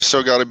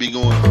still got to be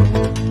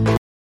going?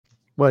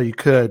 Well, you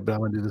could, but I'm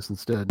going to do this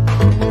instead.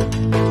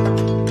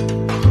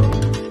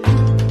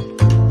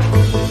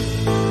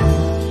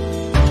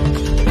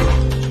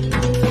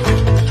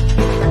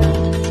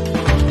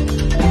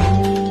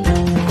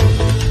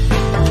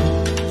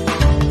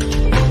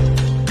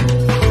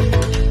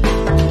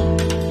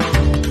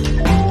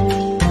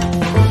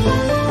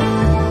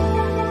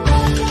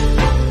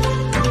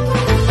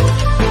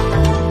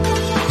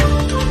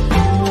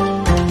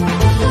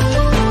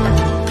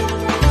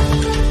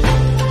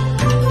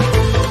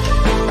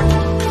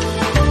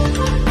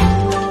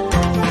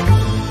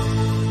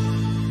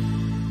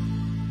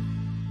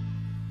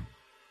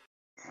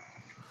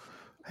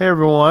 Hey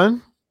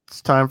everyone,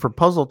 it's time for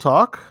Puzzle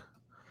Talk,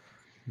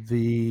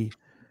 the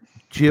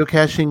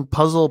geocaching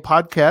puzzle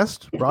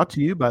podcast brought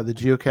to you by the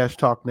Geocache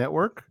Talk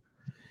Network.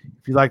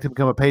 If you'd like to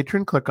become a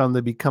patron, click on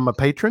the Become a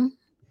Patron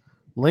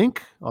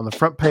link on the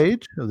front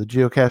page of the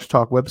Geocache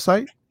Talk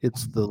website.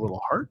 It's the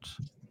little heart.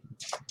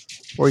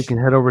 Or you can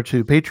head over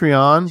to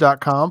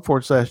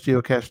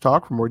patreon.com/geocache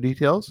talk for more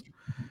details.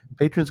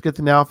 Patrons get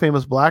the now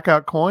famous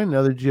Blackout coin and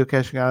other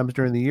geocaching items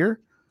during the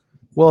year,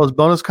 as well as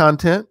bonus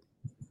content.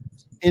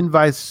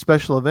 Invites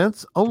special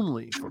events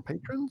only for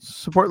patrons.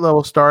 Support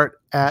levels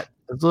start at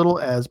as little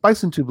as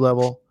Bison Tube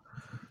level,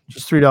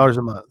 just $3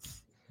 a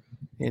month.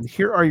 And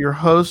here are your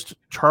hosts,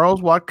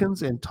 Charles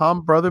Watkins and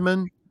Tom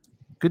Brotherman.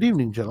 Good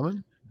evening,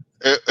 gentlemen.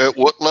 At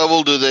what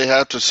level do they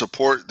have to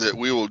support that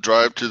we will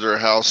drive to their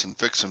house and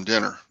fix them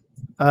dinner?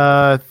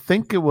 I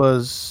think it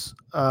was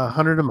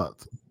 $100 a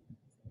month.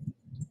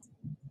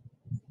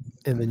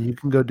 And then you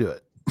can go do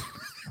it.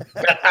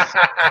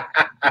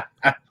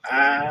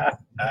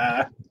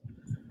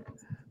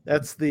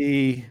 That's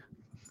the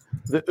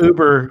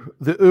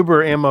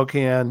Uber ammo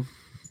can.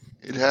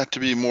 It'd have to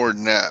be more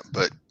than that,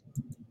 but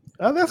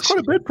that's quite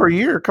a bit per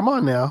year. Come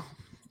on now.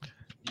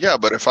 Yeah,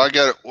 but if I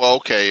got it, well,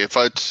 okay. If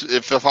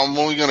I'm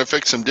only going to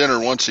fix some dinner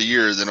once a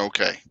year, then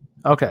okay.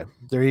 Okay,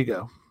 there you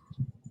go.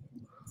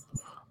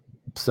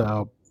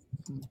 So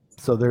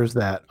there's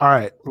that. All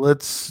right,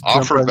 let's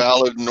offer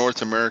valid in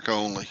North America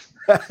only.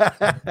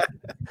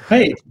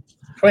 Wait.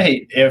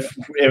 If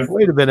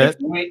wait a minute.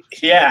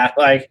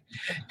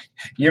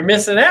 You're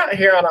missing out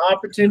here on an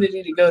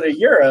opportunity to go to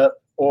Europe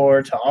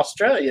or to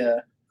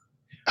Australia.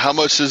 How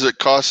much does it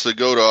cost to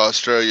go to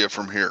Australia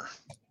from here?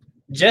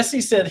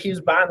 Jesse said he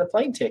was buying the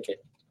plane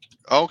ticket.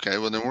 Okay,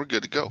 well then we're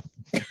good to go.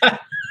 Of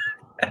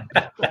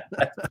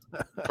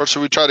course,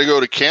 if we try to go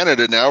to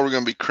Canada now, we're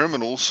going to be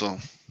criminals. So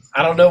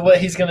I don't know what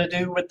he's going to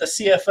do with the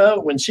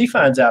CFO when she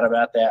finds out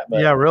about that.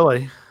 But yeah,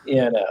 really.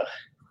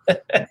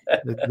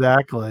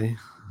 Exactly.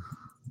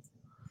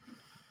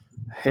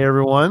 Hey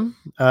everyone.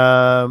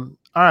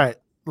 All right,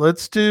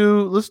 let's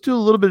do a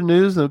little bit of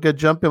news, and we'll get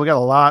jump in. We got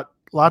a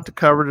lot to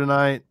cover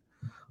tonight.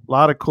 A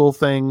lot of cool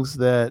things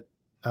that,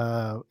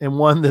 and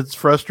one that's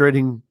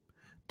frustrating,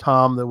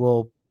 Tom, that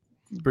we'll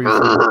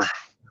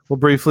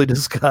briefly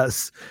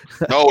discuss.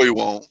 No, we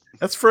won't.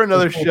 That's for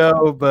another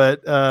show,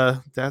 but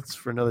that's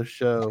for another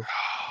show.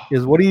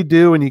 Is what do you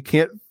do when you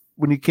can't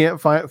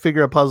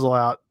figure a puzzle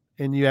out,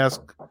 and you ask?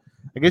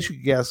 I guess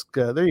you could ask.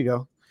 There you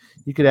go.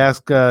 You could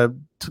ask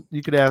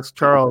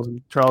Charles.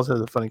 And Charles has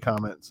a funny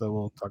comment, so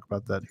we'll talk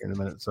about that here in a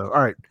minute. So,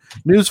 all right,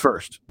 news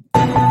first. A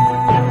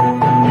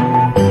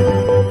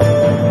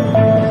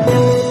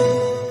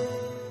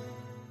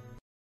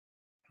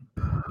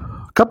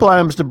couple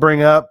items to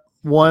bring up.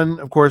 One,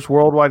 of course,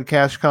 Worldwide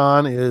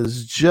CacheCon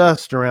is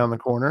just around the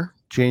corner,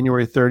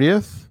 January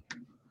 30th,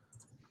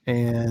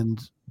 and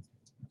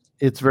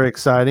it's very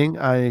exciting.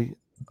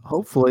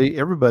 Hopefully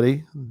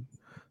everybody.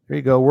 There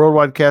you go,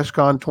 Worldwide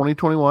CacheCon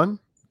 2021.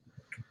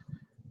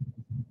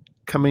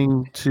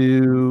 Coming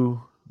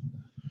to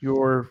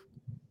your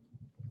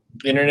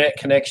internet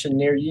connection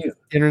near you.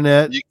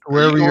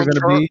 Wherever you're going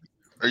to be.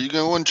 Are you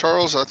going,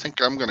 Charles? I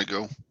think I'm going to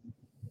go.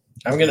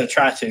 I'm going to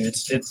try to.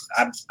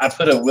 I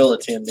put a will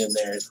attend in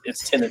there.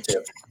 It's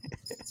tentative.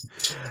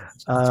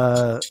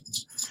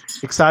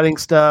 Exciting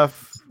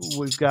stuff.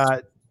 We've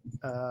got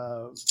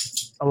a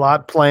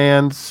lot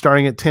planned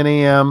starting at 10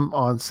 a.m.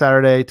 on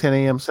Saturday, 10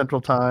 a.m. Central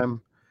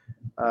Time.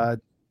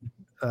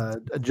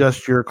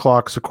 Adjust your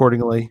clocks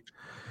accordingly.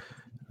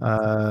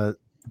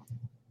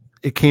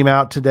 It came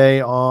out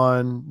today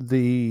on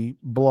the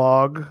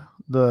blog,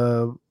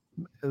 the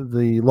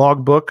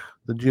logbook,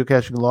 the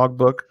geocaching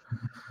logbook,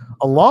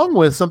 along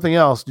with something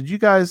else. Did you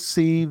guys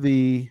see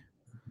and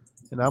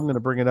I'm going to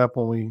bring it up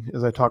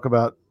as I talk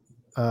about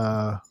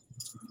the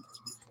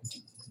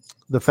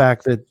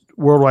fact that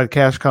Worldwide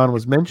CacheCon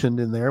was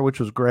mentioned in there, which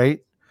was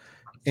great.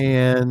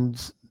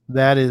 And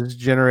that is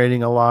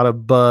generating a lot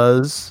of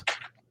buzz.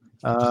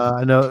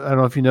 I don't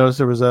know if you noticed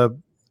there was a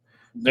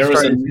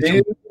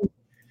new.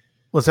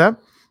 What's that?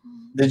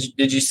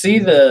 Did you see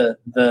the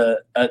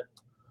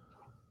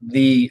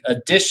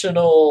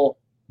additional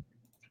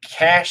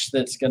cache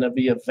that's going to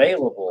be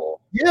available?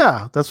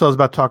 Yeah, that's what I was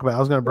about to talk about. I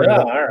was going to bring it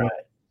up. All right.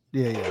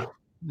 Yeah,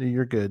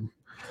 you're good.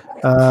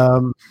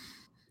 And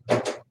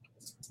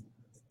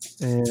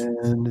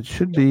it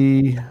should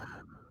be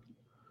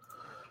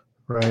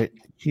right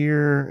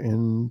here,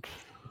 and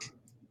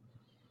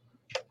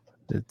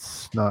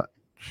it's not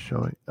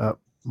showing up.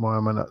 Why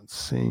am I not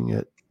seeing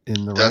it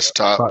in the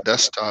Desktop. right spot?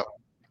 Desktop.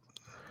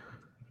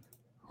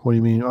 What do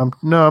you mean? I'm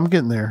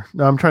getting there.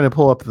 No, I'm trying to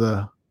pull up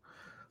the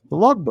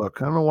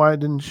logbook. I don't know why it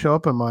didn't show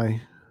up in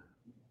my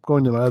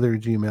going to my other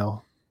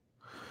Gmail.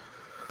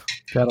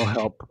 That'll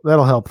help.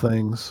 That'll help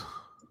things.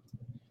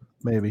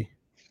 Maybe.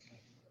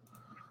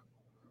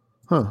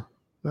 Huh.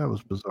 That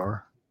was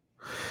bizarre.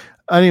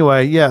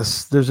 Anyway,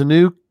 yes, there's a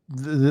new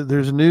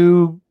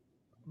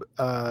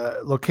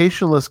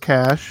locationless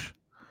cache.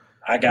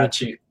 I got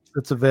you.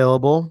 That's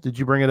available. Did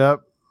you bring it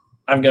up?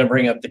 I'm going to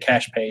bring up the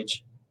cache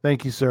page.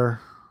 Thank you, sir.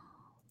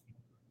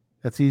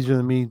 That's easier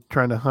than me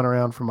trying to hunt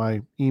around for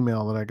my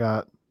email that I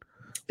got.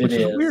 Which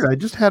is weird. I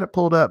just had it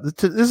pulled up.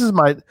 This has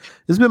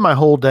been my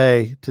whole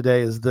day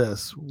today. Is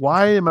this?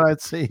 Why am I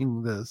not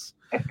seeing this?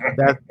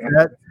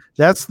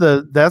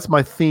 That's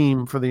my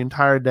theme for the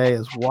entire day.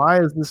 Is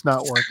why is this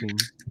not working?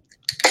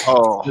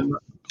 Oh,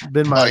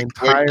 been my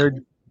entire.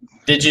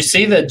 Did you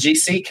see the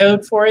GC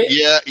code for it?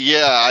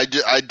 Yeah,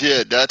 I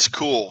did. That's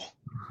cool.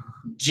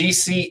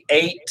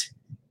 GC8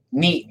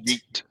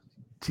 neat.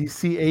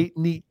 GC8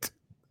 neat.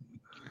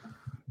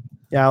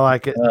 Yeah, I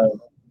like it.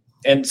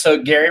 And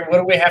so, Gary, what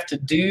do we have to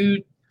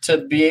do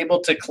to be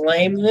able to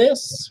claim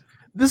this?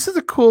 This is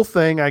a cool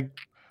thing, I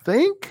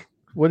think.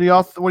 What do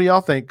y'all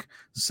think?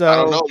 So I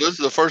don't know. This is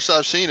the first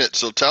I've seen it,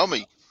 so tell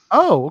me.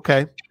 Oh,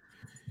 okay.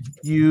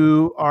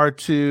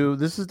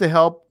 This is to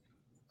help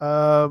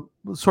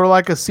sort of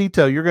like a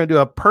CETO. You're going to do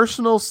a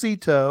personal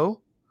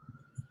CETO,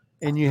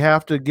 and you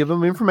have to give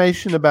them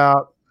information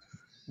about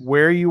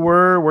where you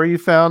were, where you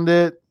found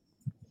it,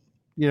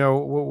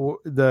 show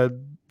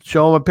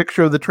them a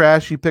picture of the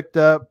trash you picked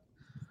up.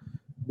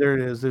 There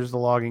it is. There's the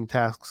logging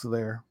tasks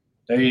there.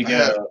 There you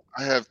go.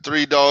 I have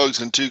 3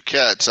 dogs and 2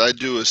 cats. I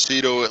do a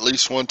CETO at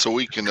least once a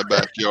week in the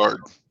backyard.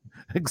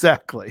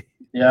 Exactly.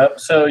 Yep.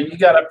 So you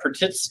got to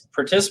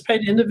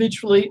participate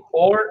individually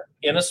or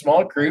in a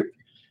small group.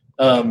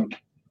 And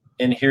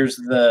here's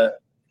the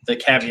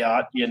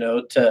caveat,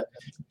 to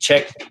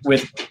check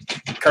with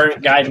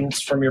current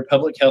guidance from your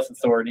public health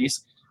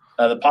authorities.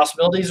 The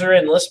possibilities are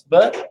endless,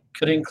 but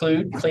could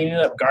include cleaning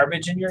up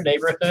garbage in your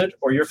neighborhood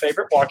or your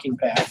favorite walking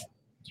path.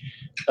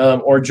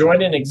 Or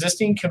join an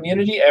existing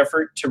community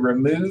effort to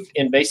remove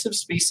invasive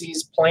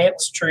species, plant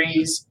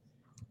trees,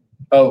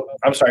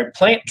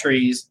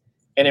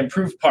 and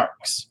improve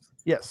parks.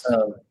 Yes.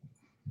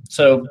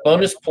 So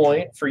bonus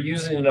point for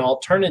using an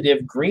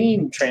alternative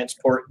green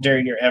transport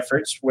during your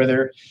efforts,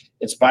 whether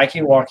it's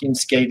biking, walking,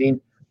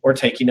 skating, or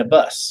taking a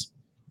bus.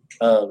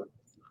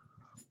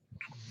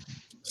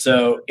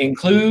 So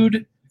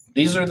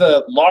these are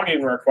the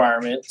logging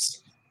requirements.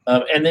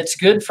 And it's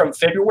good from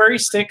February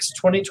 6,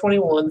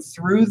 2021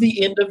 through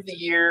the end of the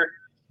year,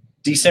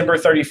 December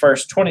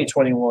 31st,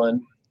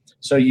 2021.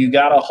 So you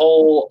got a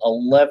whole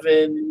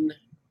 11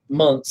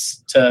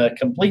 months to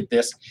complete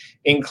this.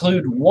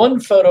 Include one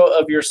photo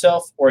of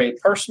yourself or a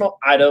personal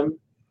item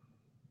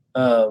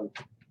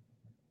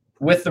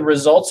with the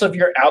results of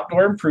your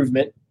outdoor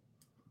improvement.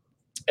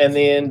 And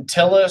then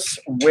tell us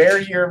where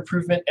your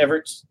improvement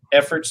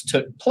efforts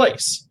took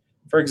place.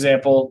 For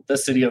example, the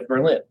city of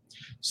Berlin.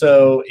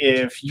 So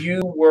if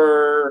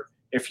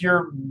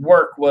your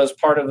work was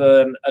part of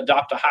an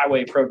Adopt a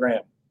Highway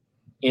program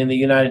in the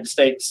United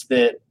States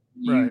that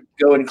you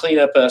go and clean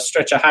up a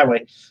stretch of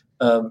highway,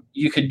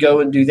 you could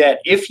go and do that.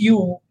 If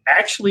you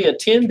actually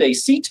attend a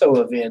CETO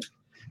event,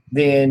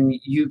 then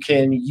you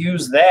can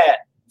use that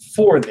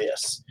for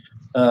this.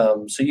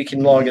 So you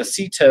can log a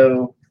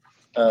CETO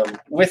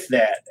with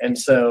that. And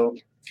so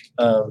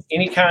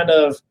any kind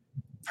of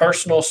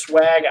personal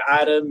swag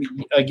item,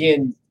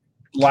 again,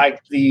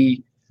 like the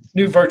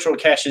new virtual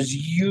caches,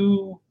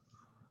 you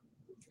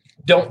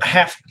don't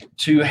have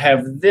to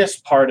have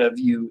this part of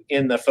you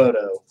in the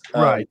photo.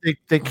 Right.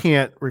 They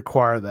can't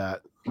require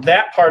that.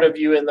 That part of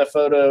you in the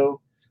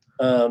photo,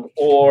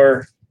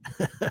 or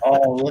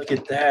look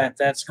at that.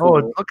 That's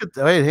cool. Oh, look at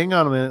that. Wait, hang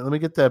on a minute. Let me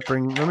get that.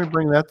 Let me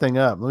bring that thing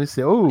up. Let me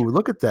see. Oh,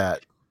 look at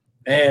that.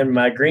 And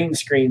my green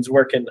screen's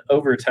working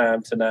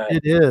overtime tonight.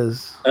 It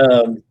is.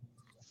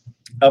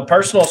 A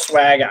personal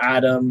swag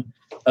item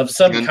of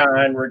some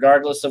kind,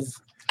 regardless of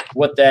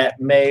what that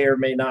may or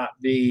may not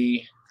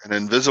be. An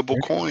invisible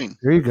coin.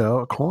 There you go,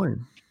 a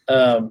coin.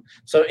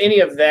 So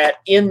any of that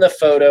in the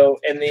photo,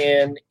 and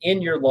then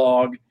in your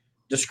log,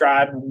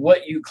 describe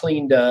what you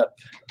cleaned up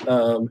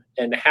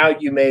and how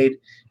you made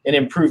an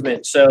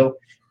improvement. So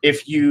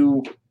if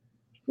you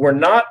were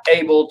not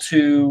able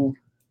to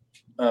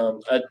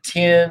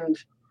attend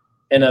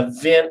an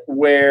event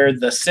where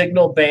the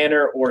signal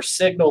banner or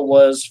signal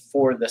was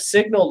for the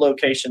signal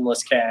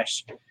locationless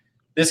cache,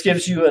 this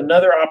gives you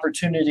another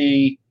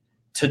opportunity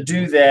to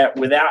do that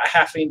without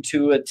having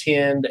to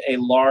attend a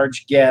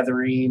large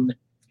gathering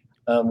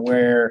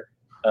where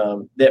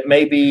that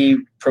may be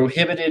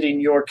prohibited in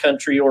your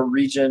country or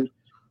region.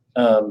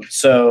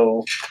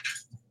 So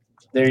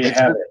there you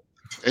have it.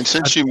 And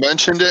since you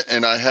mentioned it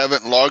and I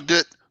haven't logged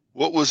it,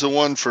 what was the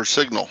one for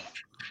signal?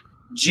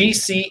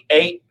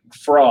 GC8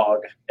 Frog,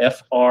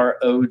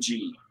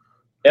 FROG,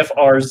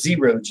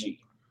 FR0G.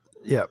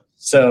 Yep.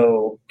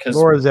 So, because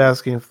Lori's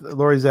asking if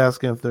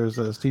there's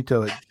a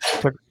CETO at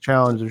Texas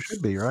Challenge. There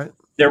should be, right?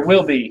 there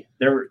will be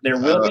there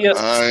will be a.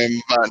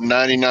 I'm about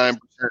 99%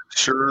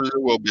 sure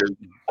there will be.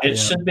 It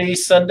should be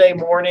Sunday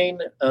morning,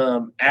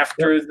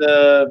 after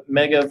the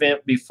mega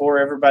event, before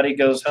everybody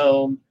goes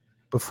home.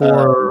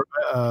 Before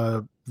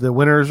the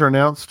winners are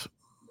announced.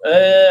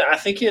 I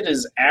think it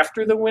is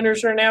after the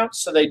winners are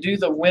announced. So they do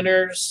the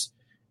winners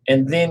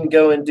and then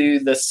go and do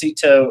the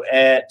CETO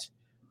at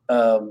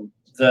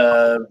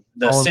the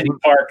city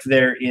park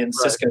there in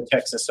Cisco,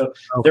 Texas. So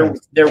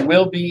there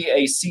will be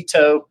a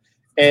CETO,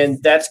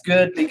 and that's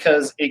good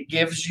because it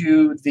gives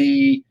you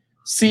the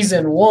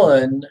season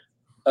one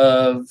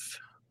of.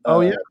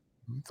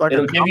 It's like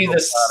it'll give you the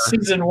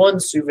season one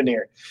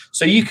souvenir.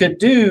 So you could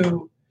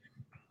do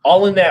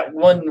all in that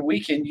one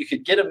weekend. You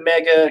could get a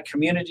mega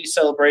community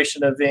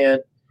celebration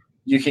event.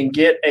 You can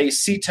get a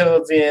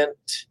CETO event,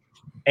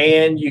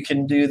 and you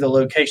can do the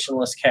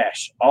locationless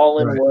cache all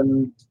in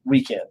one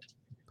weekend.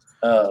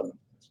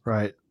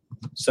 Right.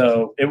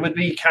 So it would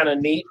be kind of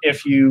neat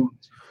if you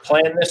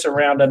plan this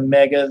around a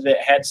mega that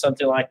had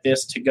something like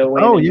this to go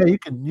in. Oh yeah,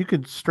 you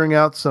could string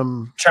out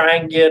some. Try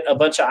and get a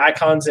bunch of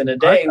icons in a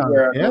day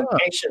where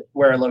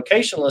a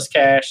locationless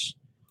cache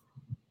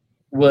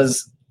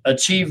was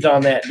achieved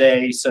on that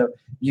day. So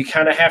you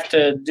kind of have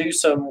to do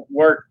some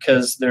work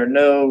because there are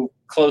no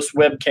close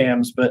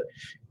webcams, but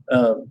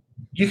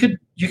you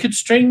could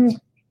string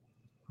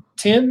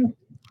 10.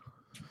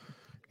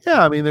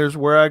 Yeah, I mean, there's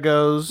Where I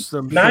Goes.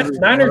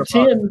 Nine or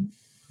 10,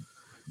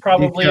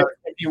 probably,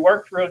 if you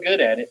worked real good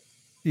at it.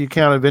 You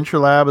count Adventure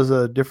Lab as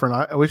a different.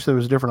 I wish there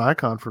was a different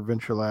icon for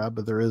Adventure Lab,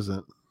 but there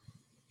isn't.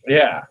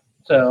 Yeah.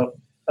 So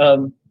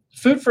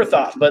food for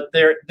thought. But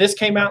this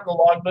came out in the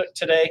logbook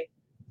today.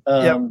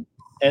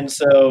 And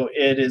so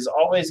it is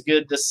always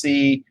good to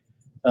see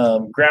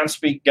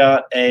Groundspeak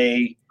got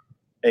a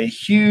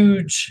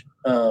huge,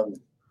 I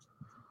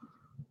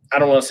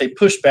don't want to say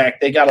pushback.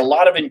 They got a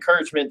lot of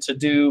encouragement to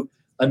do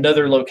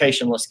another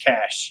locationless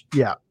cache.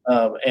 Yeah.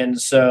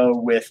 And so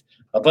with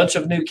a bunch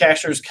of new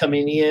cachers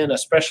coming in,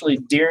 especially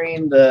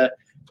during the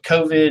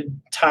COVID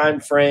time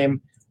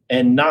frame,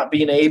 and not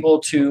being able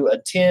to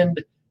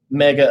attend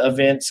mega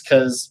events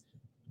because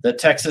the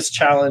Texas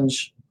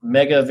Challenge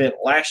mega event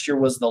last year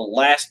was the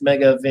last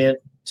mega event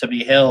to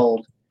be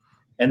held,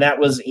 and that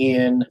was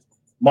in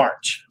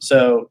March.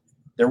 So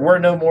there were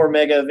no more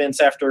mega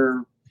events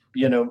after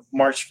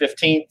March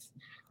 15th.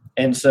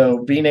 And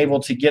so being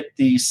able to get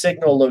the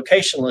signal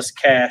locationless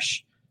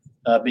cache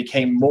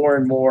became more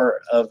and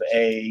more of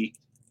a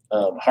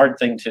hard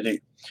thing to do.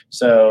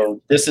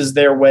 So this is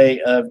their way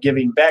of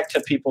giving back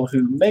to people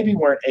who maybe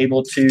weren't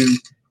able to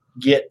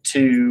get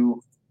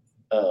to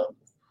a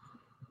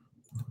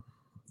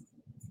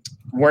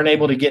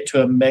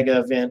mega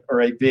event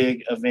or a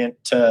big event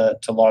to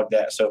log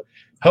that. So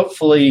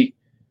hopefully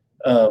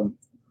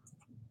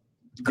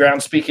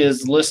Groundspeak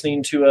is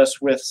listening to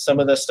us with some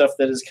of the stuff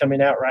that is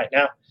coming out right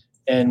now,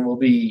 and will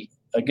be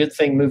a good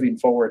thing moving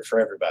forward for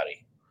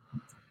everybody.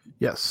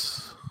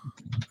 Yes.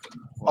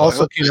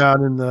 Also came out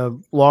in the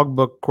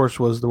logbook, of course,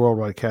 was the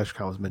Worldwide Cache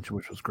Con was mentioned,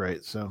 which was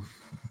great. So,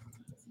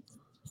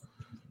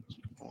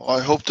 well, I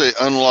hope they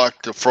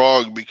unlock the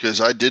frog, because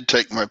I did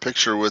take my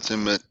picture with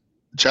him at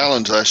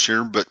Challenge last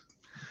year, but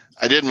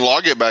I didn't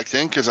log it back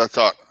then because I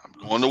thought,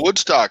 I'm going to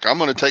Woodstock. I'm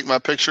going to take my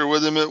picture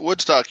with him at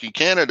Woodstock in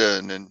Canada,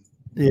 and then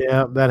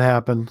that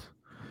happened.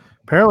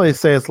 Apparently, they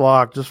say it's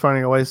locked. Just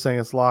finding a way saying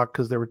it's locked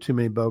because there were too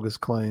many bogus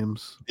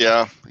claims.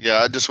 Yeah.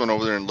 I just went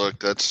over there and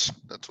looked. That's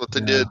what they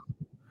did.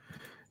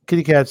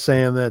 Kitty Cat's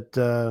saying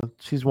that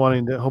she's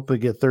wanting to hopefully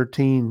get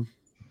 13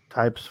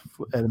 types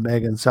at a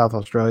mega in South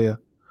Australia.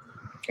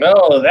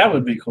 Oh, that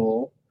would be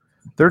cool.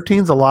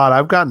 13's a lot.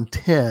 I've gotten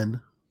 10.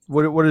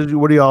 What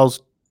are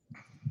y'all's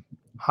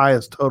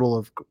highest total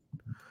of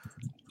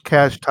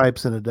cache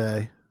types in a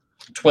day?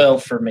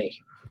 12 for me.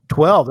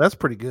 12. That's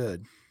pretty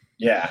good.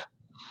 Yeah.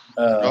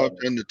 I've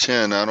done to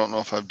 10. I don't know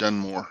if I've done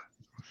more.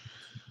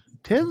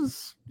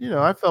 10's,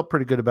 I felt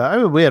pretty good about it.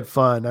 I mean, we had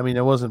fun. I mean,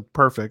 it wasn't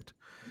perfect.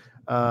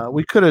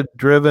 We could have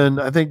driven.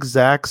 I think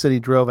Zach said he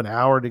drove an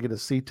hour to get a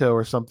CETO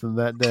or something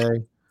that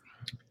day.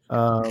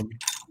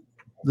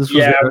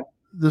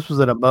 This was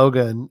at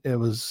Amoga, and it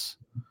was.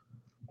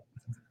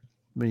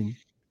 I mean,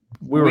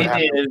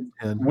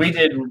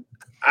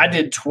 I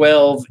did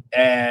 12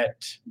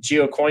 at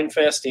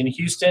GeoCoinFest in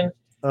Houston,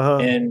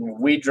 and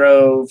we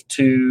drove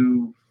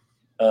to.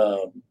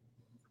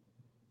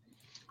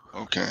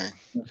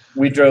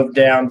 We drove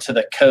down to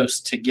the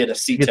coast to get a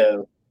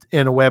CETO.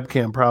 And a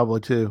webcam probably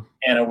too.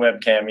 And a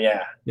webcam,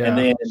 yeah. And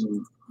then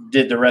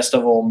did the rest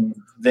of them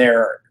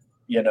there,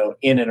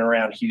 in and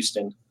around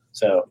Houston.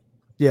 So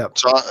yeah.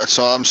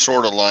 So I'm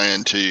sort of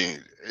lying to you.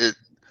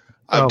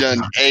 I've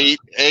done eight.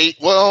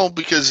 Well,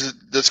 because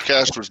this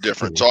cast was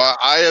different. So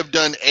I have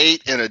done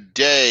 8 in a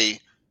day,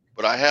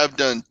 but I have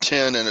done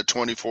 10 in a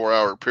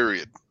 24-hour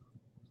period.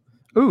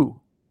 Ooh,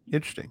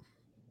 interesting.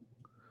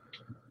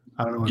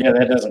 I don't know. Yeah,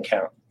 that doesn't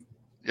count.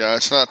 Yeah,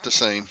 it's not the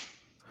same.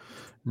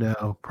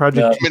 No,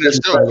 Project. No. I mean, it's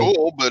still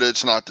cool, but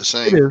it's not the It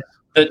same. is.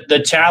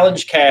 The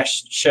challenge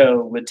cash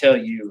show would tell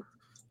you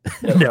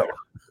No,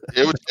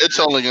 It's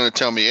only going to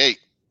tell me 8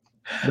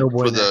 no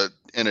boy.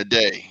 in a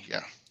day.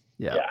 Yeah.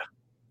 Yeah.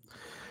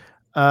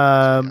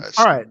 Guys,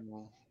 All right.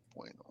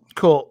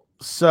 Cool.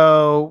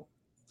 So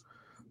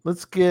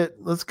let's get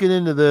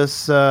into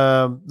this.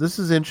 This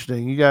is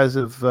interesting. You guys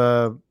have.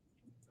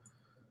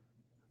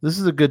 This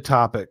is a good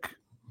topic.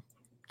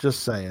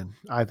 Just saying.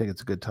 I think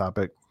it's a good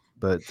topic,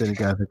 but then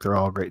again, I think they're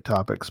all great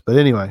topics. But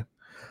anyway,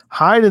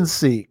 hide and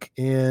seek,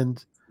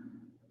 and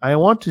I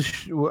want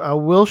to. I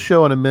will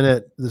show in a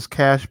minute this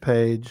cache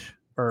page,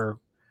 or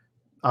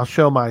I'll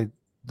show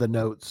the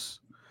notes.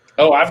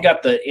 Oh, I've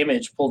got the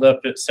image pulled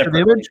up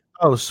separately. The image?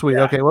 Oh, sweet.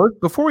 Yeah. Okay. Well,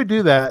 before we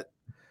do that,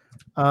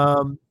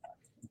 Tom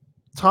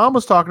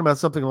was talking about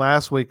something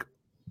last week,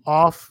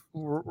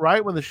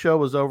 right when the show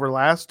was over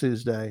last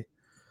Tuesday,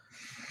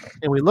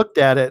 and we looked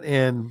at it,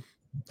 and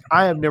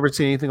I have never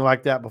seen anything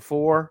like that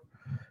before.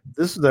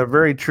 This is a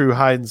very true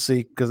hide and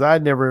seek because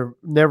I'd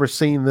never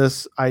seen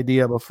this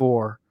idea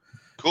before.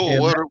 Cool.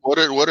 And What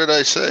did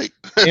I say?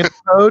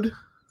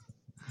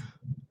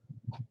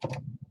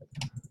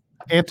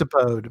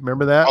 Antipode.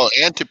 Remember that? Oh,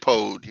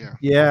 Antipode. Yeah.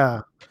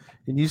 Yeah.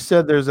 And you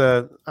said there's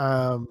a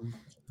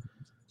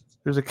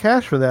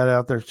cache for that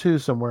out there too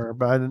somewhere,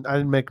 but I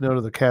didn't make note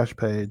of the cache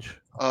page.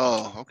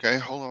 Oh, okay.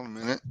 Hold on a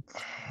minute.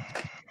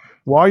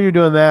 While you're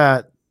doing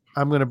that,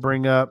 I'm going to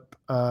bring up,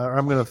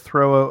 I'm going to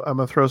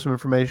throw some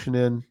information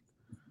in.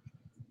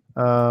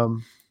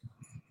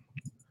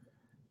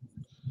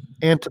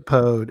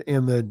 Antipode,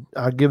 and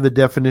I'll give the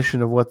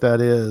definition of what that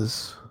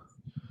is.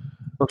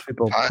 Most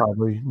people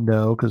probably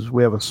know because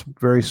we have a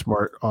very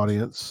smart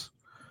audience.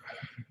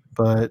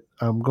 But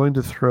I'm going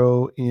to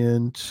throw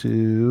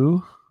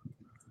into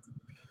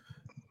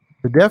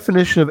the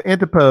definition of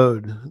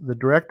antipode, the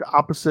direct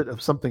opposite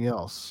of something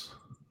else.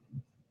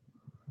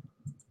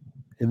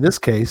 In this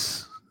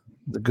case,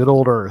 the good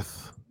old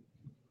earth.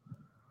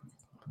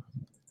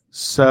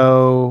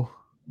 So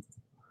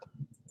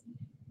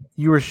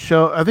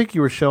I think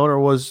you were showing, or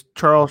was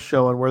Charles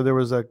showing, where there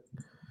was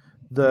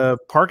the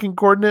parking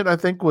coordinate, I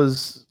think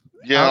was.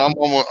 Yeah,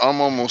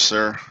 I'm almost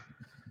there.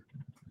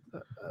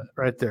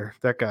 Right there.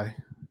 That guy,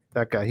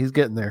 he's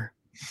getting there.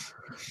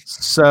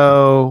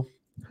 So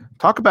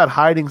talk about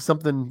hiding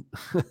something.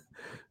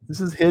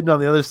 This is hidden on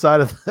the other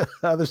side of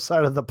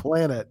the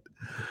planet.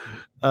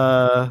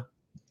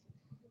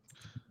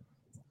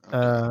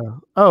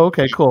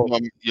 Okay, cool.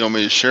 You want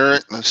me to share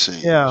it? Let's see.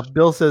 Yeah,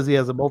 Bill says he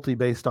has a multi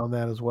based on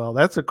that as well.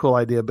 That's a cool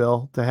idea,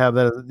 Bill, to have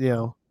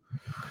that.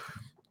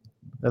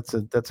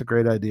 That's a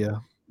great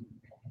idea.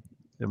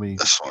 Let me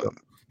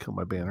kill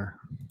my banner.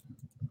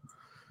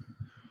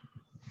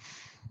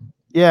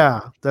 Yeah,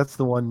 that's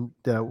the one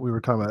that we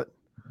were talking about.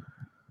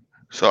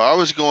 So I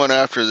was going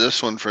after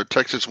this one for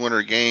Texas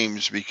Winter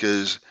Games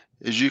because,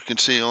 as you can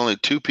see, only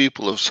 2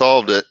 people have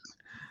solved it.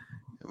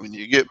 When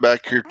you get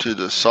back here to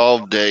the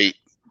solve date,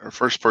 our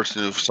first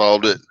person who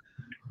solved it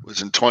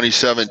was in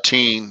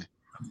 2017,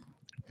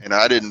 and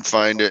I didn't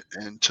find it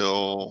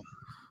until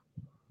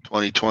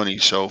 2020.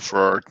 So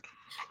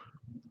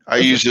I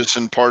use this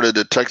in part of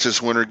the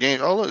Texas Winter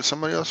Game. Oh, look,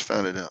 somebody else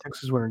found it out.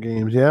 Texas Winter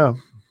Games, yeah.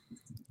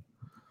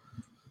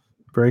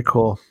 Very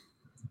cool.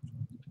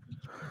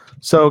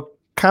 So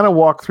kind of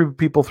walk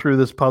people through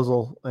this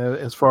puzzle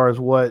as far as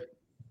what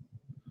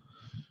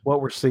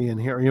we're seeing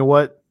here.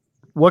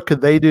 What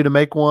could they do to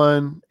make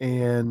one?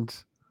 And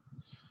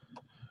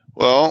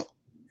well,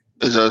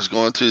 as I was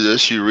going through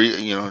this, you read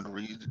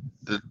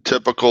the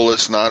typical.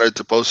 It's not at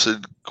the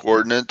posted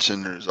coordinates,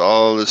 and there's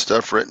all this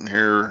stuff written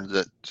here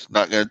that's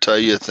not going to tell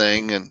you a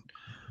thing. And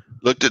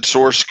looked at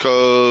source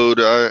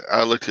code.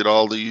 I looked at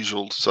all the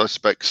usual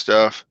suspect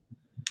stuff,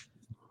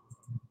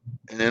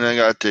 and then I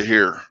got to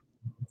here.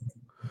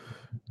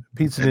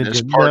 Pizza in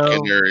this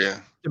parking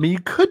area. I mean, you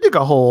could dig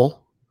a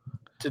hole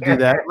to do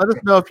that. Let us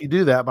know if you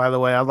do that, by the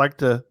way. I'd like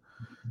to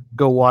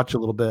go watch a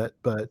little bit.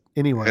 But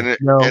anyway. And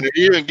it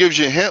even gives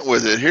you a hint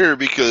with it here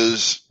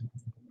because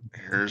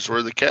here's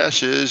where the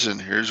cache is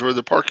and here's where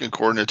the parking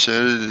coordinates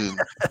is. And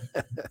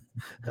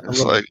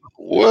it's like,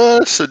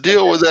 what's the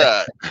deal with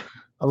that?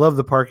 I love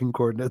the parking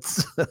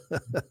coordinates.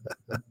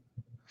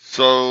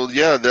 So,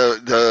 yeah,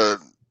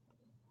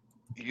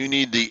 you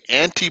need the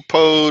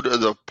antipode of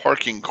the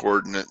parking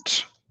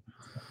coordinates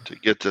to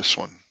get this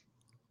one.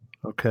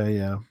 Okay,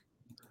 yeah.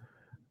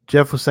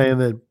 Jeff was saying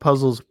that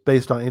puzzles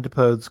based on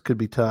antipodes could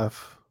be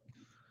tough,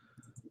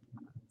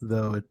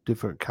 though at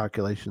different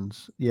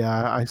calculations.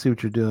 Yeah, I see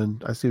what you're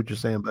doing. I see what you're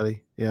saying,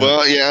 buddy. Yeah.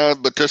 Well, yeah,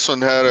 but this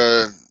one had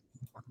a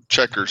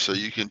checker, so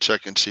you can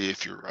check and see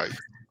if you're right.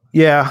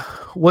 Yeah.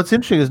 What's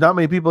interesting is not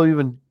many people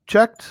even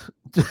checked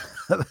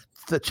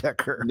the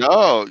checker.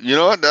 No, you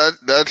know what?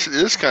 That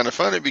is kind of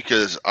funny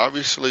because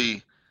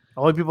obviously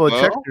only people that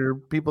checked are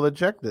people that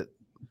checked it.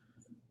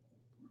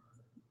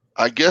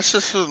 I guess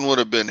this one would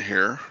have been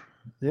here.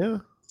 Yeah.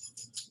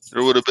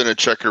 There would have been a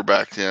checker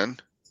back then.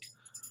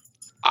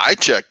 I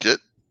checked it.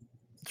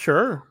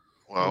 Sure.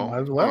 Well,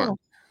 might as well.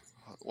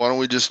 Why don't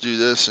we just do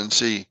this and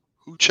see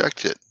who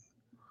checked it?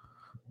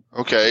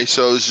 Okay,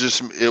 so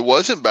it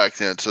wasn't back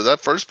then. So that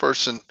first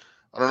person,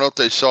 I don't know if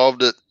they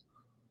solved it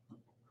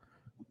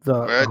The the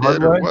way I hard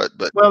did or way? what,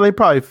 but Well, they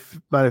probably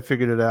might have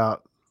figured it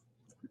out.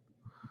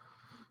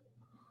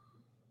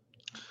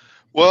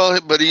 well,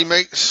 but he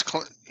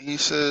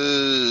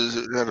says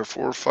it had a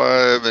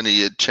 4.5 and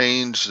he had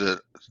changed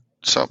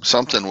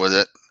something with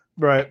it.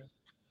 Right.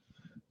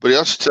 But he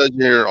also tells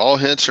you here all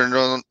hints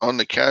are on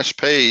the cache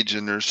page,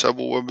 and there's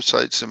several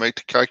websites that make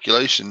the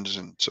calculations,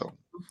 and so.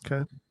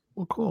 Okay.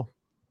 Well, cool.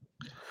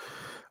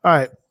 All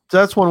right. So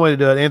that's one way to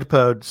do it.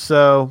 Antipode.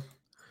 So.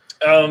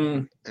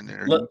 And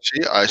there you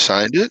see, I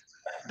signed it.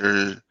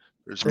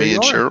 There's me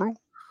and Cheryl,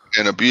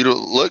 and a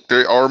beautiful look.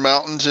 There are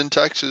mountains in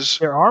Texas.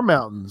 There are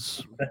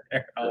mountains,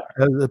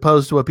 as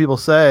opposed to what people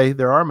say.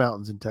 There are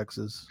mountains in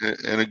Texas,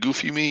 and a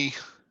goofy me.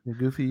 A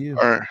goofy you.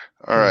 All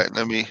right.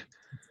 Let me.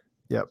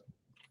 Yep.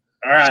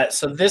 All right.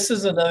 So this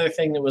is another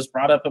thing that was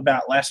brought up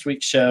about last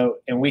week's show,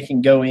 and we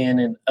can go in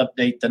and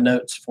update the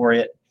notes for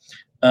it.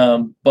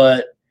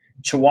 But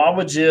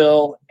Chihuahua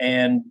Jill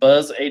and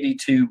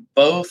Buzz82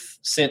 both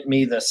sent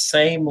me the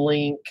same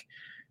link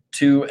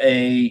to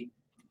a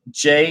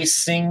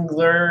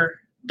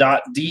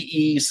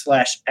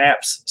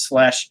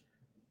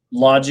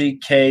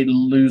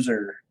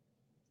jsingler.de/apps/LogiKloser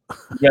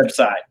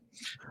website.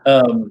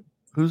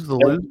 Who's the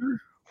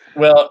loser?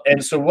 Well,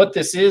 and so what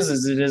this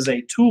is it is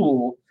a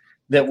tool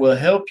that will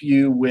help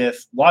you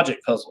with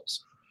logic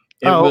puzzles.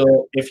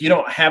 If you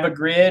don't have a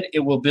grid, it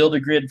will build a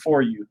grid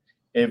for you.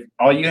 If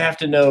all you have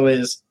to know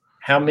is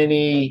how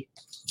many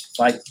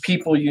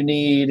people you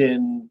need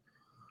and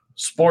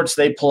sports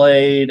they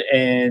played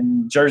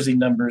and jersey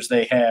numbers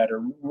they had or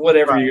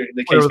whatever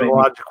the case may be.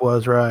 Logic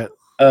was, right.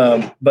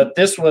 But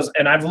this was,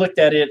 and I've looked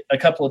at it a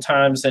couple of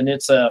times, and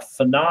it's a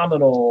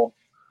phenomenal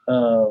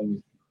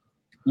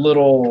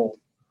little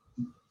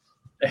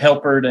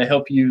helper to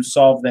help you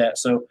solve that.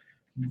 So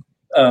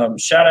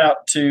shout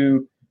out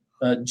to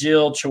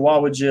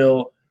Chihuahua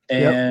Jill,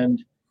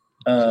 and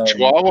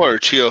Chihuahua or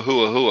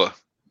Chihuahua?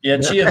 Yeah,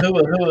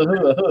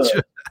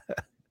 Chihuahua.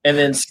 And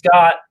then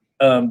Scott,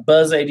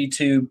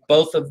 Buzz82,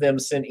 both of them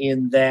sent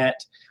in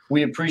that.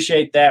 We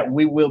appreciate that.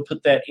 We will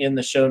put that in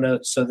the show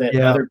notes so that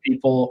other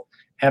people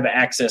have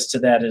access to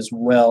that as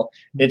well.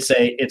 It's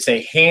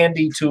a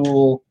handy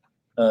tool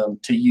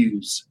to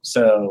use.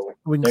 So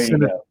there you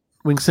go.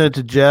 We can send it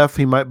to Jeff.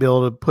 He might be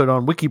able to put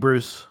on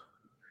Wikibruce.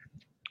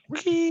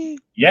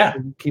 Yeah.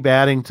 Keep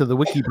adding to the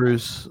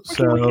Wikibruce.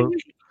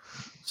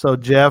 So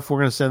Jeff, we're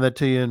going to send that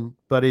to you, and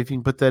buddy, if you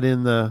can put that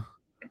in the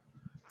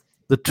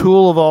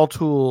tool of all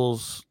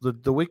tools,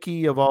 the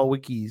wiki of all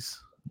wikis.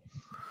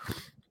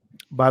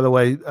 By the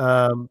way,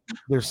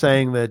 they're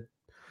saying that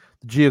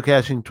the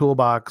geocaching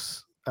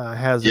toolbox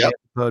has an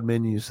Antipode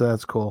menu, so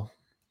that's cool.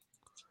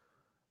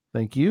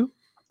 Thank you.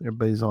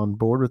 Everybody's on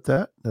board with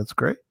that. That's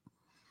great.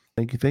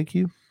 Thank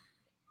you.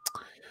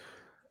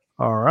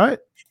 All right.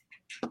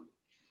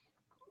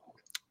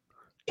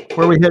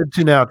 Where are we headed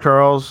to now,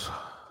 Charles?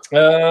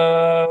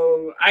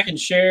 I can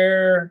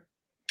share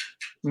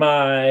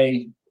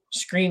my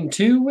screen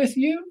 2 with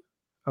you.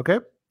 Okay.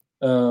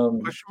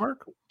 Question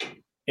mark?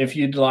 If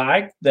you'd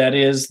like. That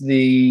is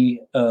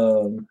the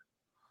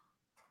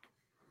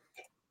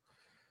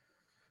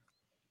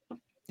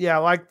yeah, I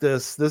like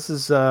this. This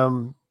is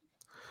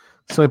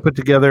somebody put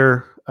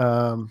together.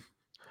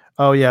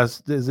 Oh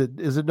yes, is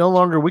it no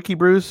longer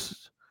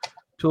Wikibruce?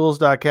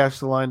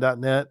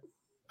 Tools.cachetheline.net.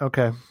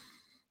 Okay.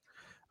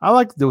 I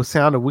like the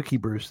sound of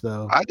Wikibruce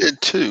though. I did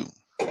too.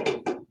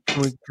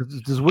 Can we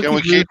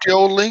keep the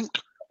old link?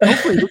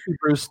 Hopefully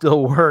Wikibruce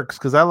still works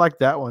because I like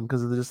that one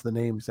because just the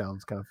name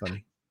sounds kind of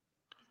funny.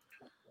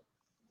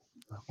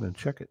 I'm going to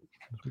check it.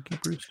 Does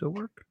Wikibruce still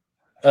work?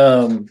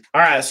 All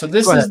right. So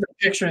this is the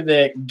picture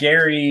that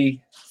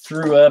Gary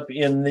threw up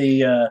in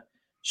the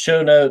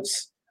show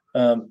notes.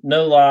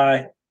 No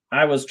lie.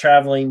 I was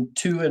traveling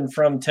to and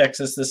from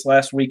Texas this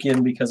last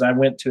weekend because I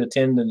went to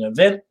attend an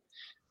event.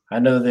 I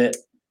know that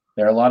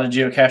there are a lot of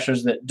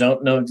geocachers that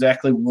don't know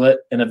exactly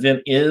what an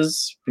event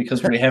is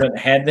because we haven't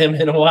had them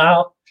in a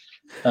while.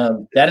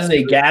 That is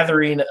a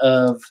gathering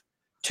of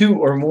 2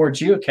 or more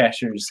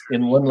geocachers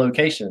in one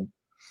location.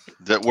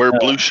 That wear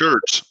blue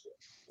shirts.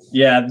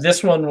 Yeah,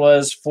 this one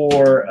was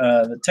for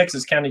the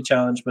Texas County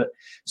Challenge. But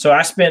so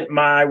I spent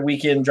my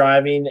weekend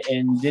driving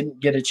and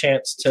didn't get a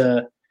chance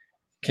to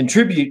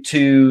contribute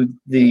to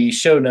the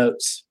show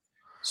notes.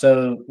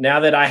 So now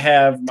that I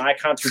have my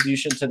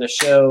contribution to the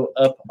show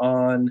up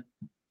on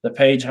the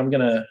page, I'm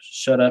going to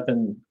shut up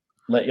and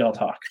let y'all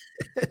talk.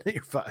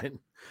 You're fine.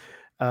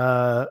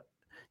 Yeah,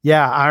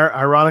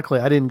 ironically,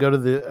 I didn't go to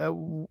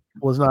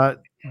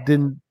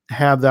didn't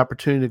have the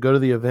opportunity to go to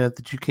the event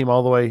that you came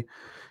all the way.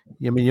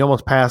 I mean, you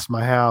almost passed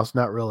my house.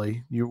 Not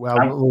really.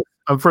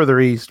 I'm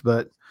further east,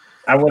 but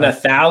I went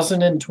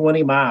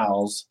 1,020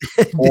 miles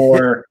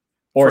or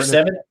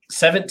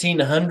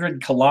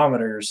 1,700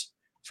 kilometers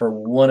for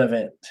one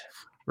event.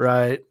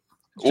 Right.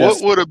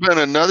 What would have been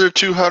another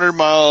 200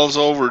 miles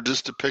over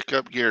just to pick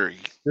up Gary?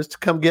 Just to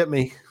come get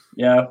me.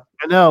 Yeah.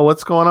 I know.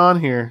 What's going on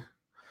here?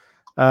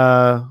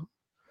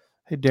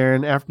 Hey,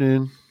 Darren.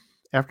 Afternoon.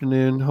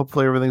 afternoon.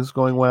 Hopefully everything's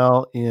going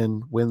well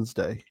in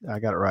Wednesday. I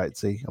got it right.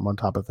 See, I'm on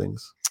top of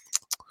things.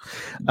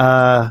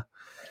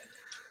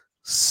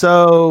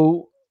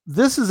 So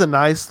this is a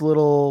nice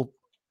little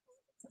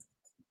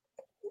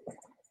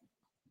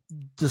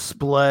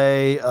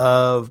display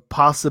of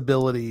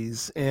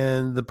possibilities,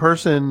 and the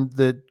person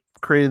that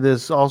created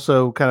this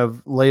also kind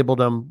of labeled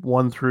them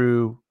 1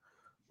 through,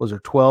 was there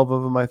 12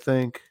 of them, I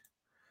think.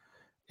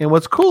 And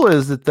what's cool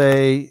is that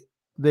they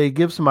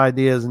give some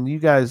ideas, and you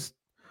guys,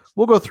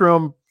 we'll go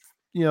through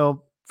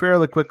them,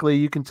 fairly quickly.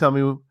 You can tell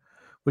me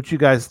what you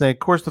guys think.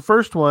 Of course, the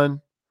first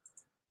one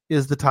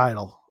is the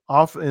title.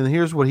 And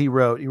here's what he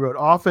wrote. He wrote,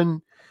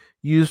 often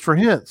used for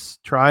hints.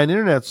 Try an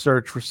internet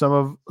search for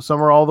some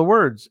or all the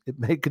words. It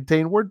may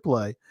contain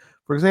wordplay.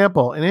 For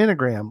example, an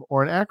anagram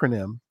or an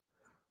acronym.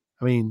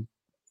 I mean,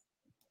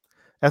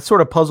 that's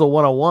sort of puzzle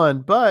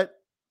 101, but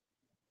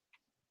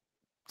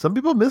some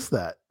people miss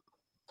that.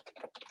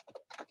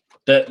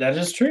 That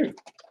is true.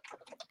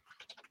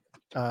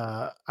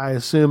 I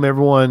assume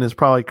everyone has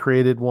probably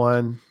created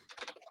one.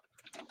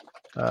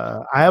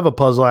 I have a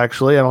puzzle,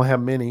 actually. I don't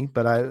have many,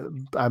 but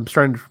I'm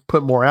starting to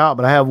put more out.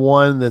 But I have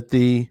one that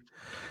the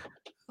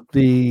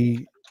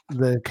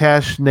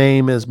cache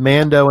name is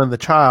Mando and the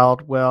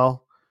Child.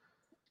 Well,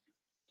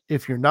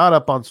 if you're not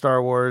up on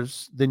Star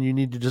Wars, then you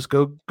need to just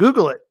go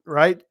Google it,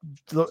 right?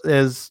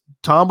 As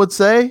Tom would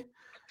say,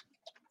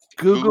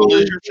 Google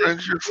is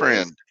your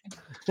friend.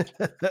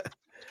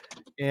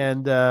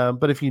 And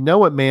but if you know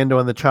what Mando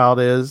and the Child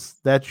is,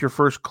 that's your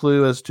first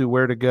clue as to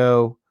where to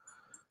go,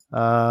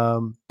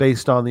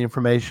 based on the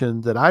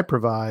information that I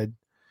provide.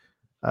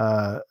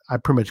 I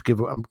pretty much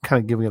I'm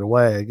kind of giving it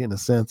away in a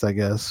sense, I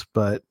guess,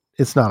 but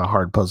it's not a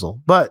hard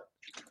puzzle. But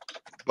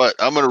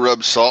I'm going to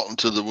rub salt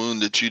into the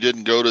wound that you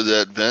didn't go to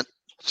that event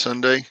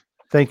Sunday.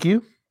 Thank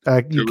you.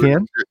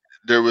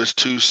 There was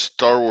 2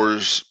 Star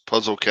Wars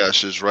puzzle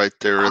caches right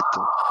there at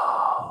the.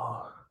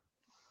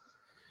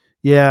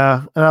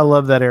 Yeah, and I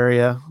love that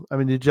area. I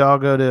mean, did y'all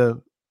get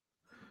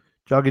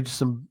you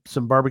some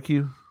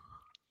barbecue?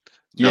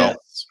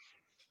 Yes.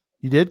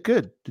 You did?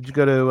 Good. Did you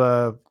go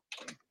to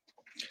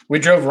we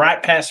drove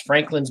right past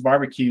Franklin's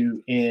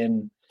Barbecue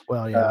in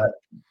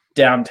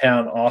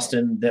downtown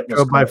Austin. That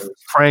was by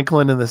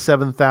Franklin and the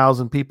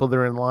 7,000 people that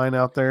are in line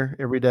out there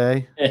every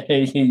day.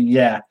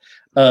 Yeah.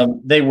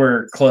 They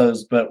were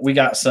closed, but we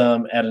got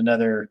some at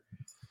another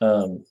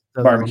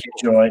barbecue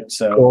joint,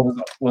 so cool.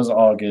 It was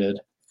all good.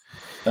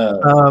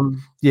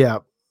 Yeah.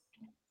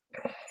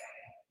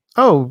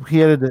 Oh,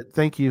 he edited it.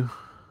 Thank you.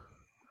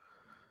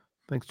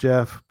 Thanks,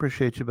 Jeff.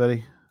 Appreciate you,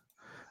 buddy.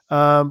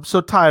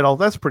 So title,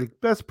 that's pretty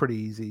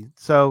easy.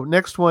 So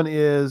next one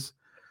is,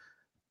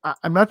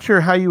 I'm not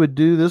sure how you would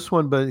do this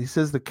one, but he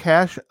says the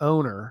cache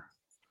owner,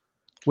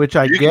 which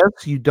I guess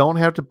you don't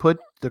have to put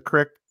the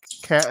correct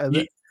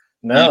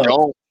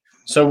No.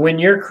 So when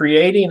you're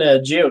creating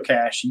a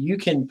geocache, you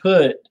can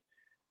put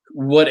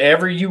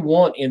whatever you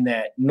want in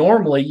that.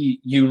 Normally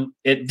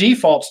it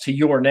defaults to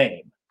your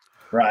name,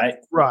 right?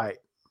 Right.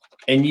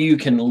 And you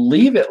can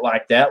leave it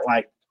like that,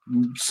 like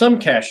some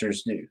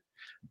cachers do.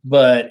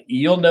 But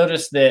you'll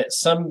notice that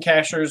some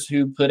cachers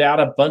who put out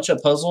a bunch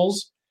of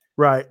puzzles,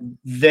 right,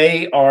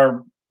 they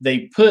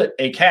put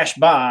a cache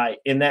by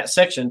in that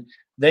section.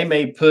 They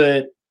may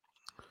put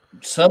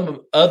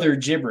some other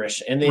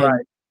gibberish, and then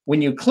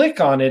when you click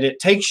on it, it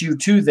takes you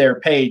to their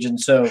page. And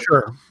so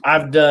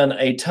I've done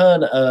a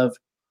ton of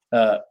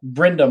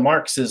Brenda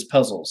Marx's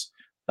puzzles.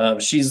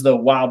 She's the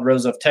Wild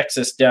Rose of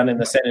Texas down in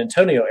the San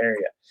Antonio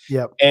area.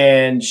 Yep.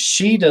 And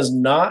she does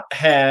not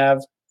have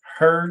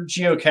her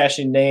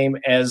geocaching name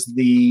as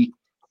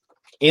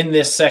in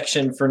this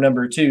section for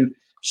number 2.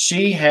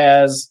 She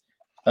has,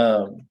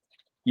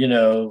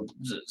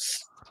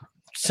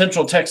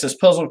 Central Texas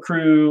Puzzle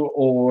Crew,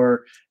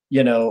 or,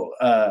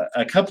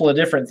 a couple of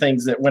different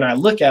things that when I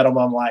look at them,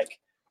 I'm like,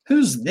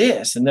 who's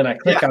this? And then I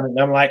click on it and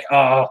I'm like,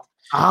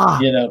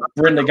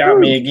 Brenda got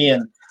me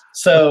again.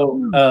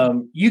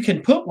 So you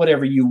can put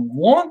whatever you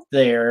want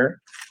there.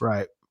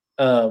 Right.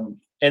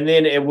 And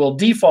then it will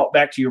default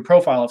back to your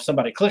profile if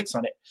somebody clicks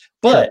on it.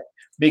 But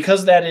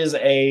because that is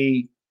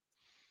a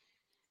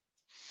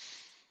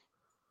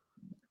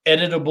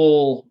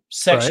editable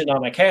section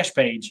on a cache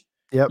page,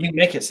 you can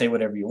make it say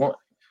whatever you want.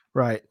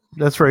 Right.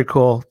 That's very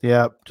cool.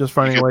 Yeah. Just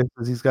finding a way,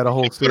 because he's got a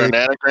whole series. Put an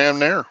anagram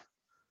there.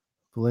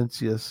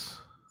 Valencius.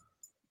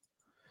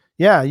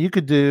 Yeah, you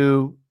could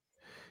do,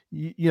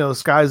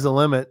 sky's the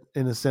limit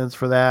in a sense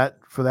for that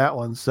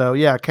one. So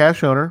yeah,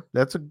 cache owner.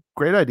 That's a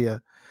great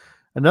idea.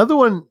 Another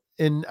one,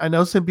 and I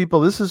know some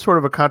people, this is sort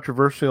of a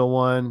controversial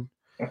one,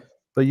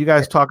 but you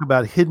guys talk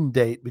about hidden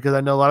date, because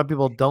I know a lot of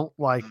people don't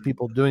like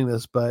people doing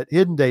this, but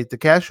hidden date, the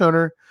cache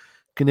owner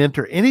can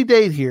enter any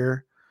date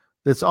here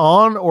that's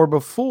on or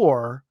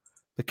before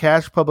the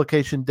cache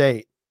publication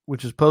date,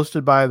 which is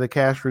posted by the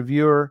cache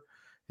reviewer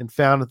and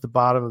found at the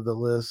bottom of the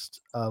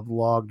list of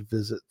logged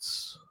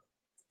visits.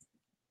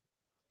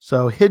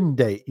 So hidden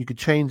date, you could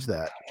change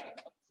that.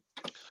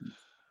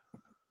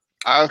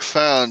 I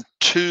found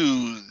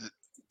 2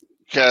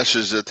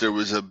 caches that there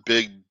was a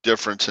big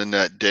difference in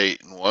that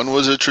date. And one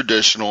was a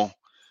traditional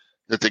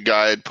that the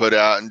guy had put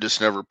out and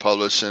just never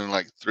published, and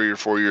like 3 or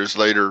 4 years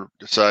later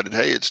decided,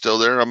 hey, it's still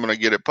there, I'm going to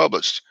get it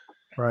published.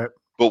 Right.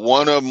 But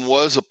one of them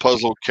was a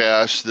puzzle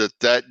cache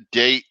that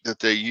date that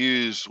they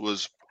used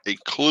was a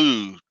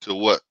clue to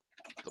what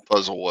the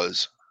puzzle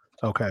was.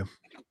 Okay.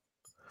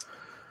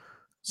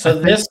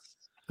 So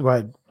Go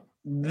ahead.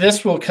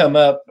 This will come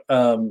up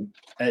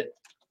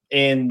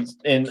in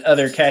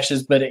other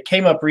caches, but it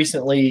came up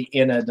recently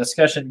in a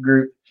discussion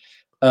group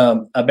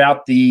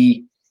about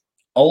the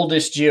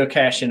oldest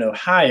geocache in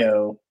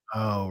Ohio.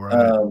 Oh,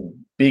 right.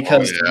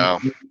 Because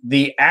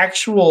the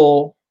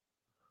actual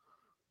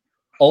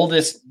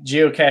oldest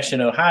geocache in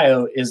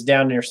Ohio is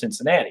down near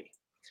Cincinnati.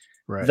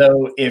 Right.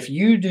 Though if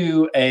you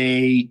do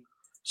a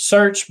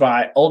search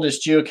by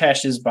oldest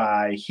geocaches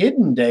by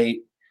hidden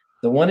date,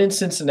 the one in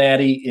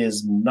Cincinnati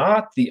is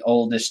not the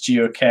oldest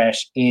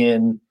geocache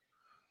in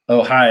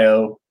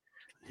Ohio,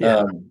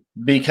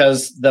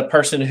 because the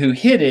person who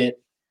hid it,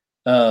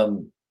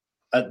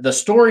 the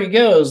story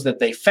goes that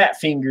they fat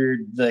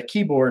fingered the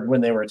keyboard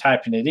when they were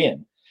typing it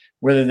in.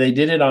 Whether they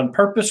did it on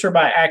purpose or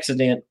by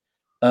accident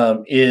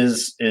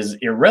is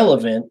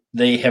irrelevant.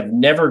 They have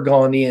never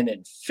gone in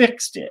and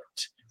fixed it.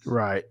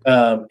 Right.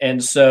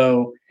 And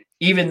so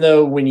even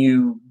though when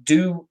you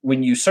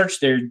search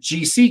their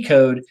GC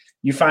code,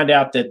 you find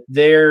out that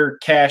their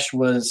cache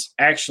was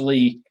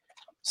actually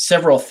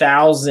several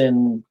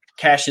thousand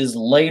caches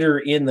later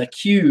in the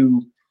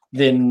queue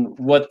than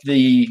what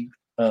the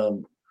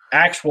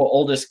actual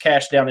oldest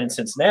cache down in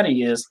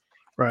Cincinnati is.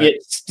 Right.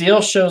 It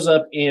still shows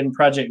up in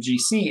Project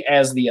GC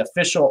as the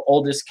official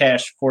oldest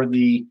cache for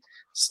the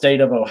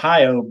state of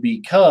Ohio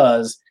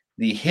because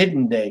the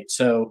hidden date.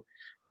 So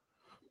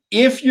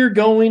if you're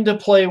going to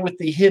play with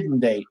the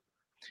hidden date,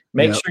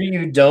 make sure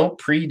you don't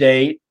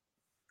predate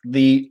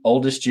the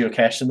oldest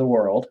geocache in the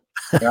world,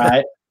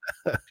 right?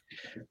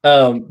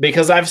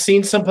 Because I've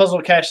seen some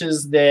puzzle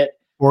caches that,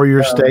 or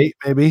your state,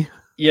 maybe,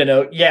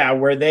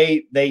 where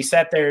they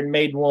sat there and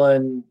made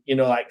one,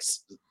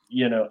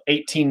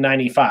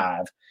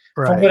 1895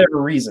 for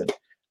whatever reason,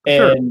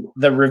 and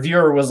the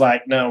reviewer was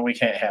like, "No, we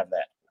can't have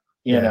that,"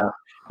 know.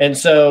 And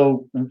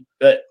so,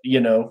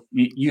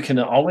 you can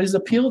always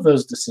appeal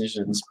those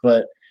decisions,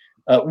 but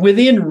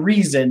within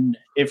reason,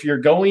 if you're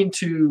going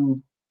to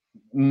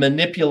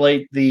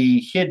manipulate the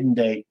hidden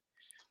date,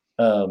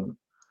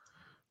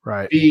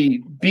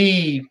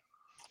 be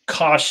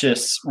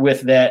cautious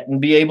with that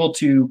and be able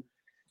to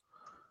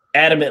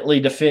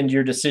adamantly defend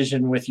your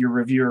decision with your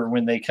reviewer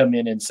when they come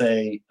in and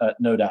say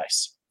no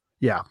dice.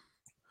 Yeah.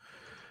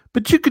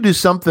 But you could do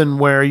something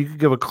where you could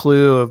give a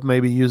clue of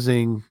maybe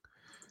using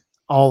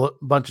a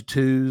bunch of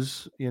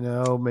twos,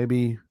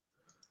 maybe.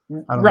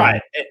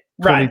 Right.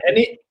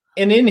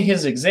 And in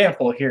his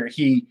example here,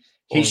 he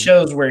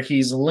shows where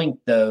he's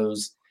linked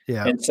those.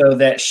 Yeah. And so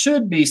that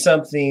should be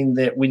something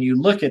that when you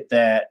look at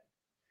that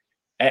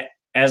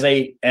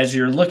as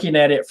you're looking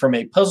at it from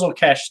a puzzle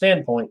cache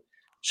standpoint,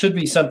 should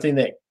be something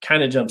that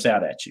kind of jumps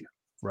out at you.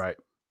 Right.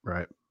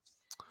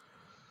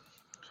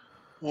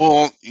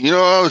 Well,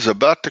 I was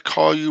about to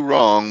call you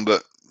wrong,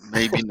 but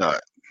maybe not.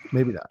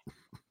 Maybe not.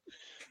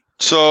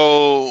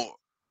 So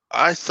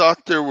I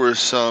thought there were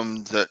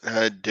some that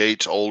had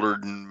dates older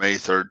than May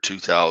 3rd,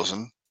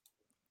 2000.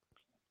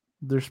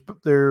 But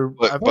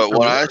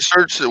when I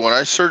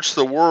searched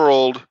the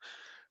world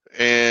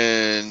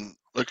and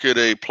look at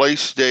a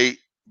place date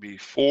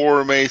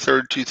before May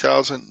 3rd,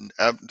 2000,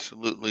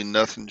 absolutely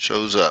nothing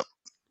shows up.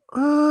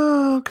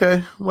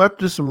 Okay. We'll have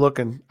to do some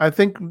looking. I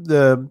think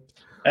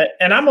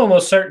and I'm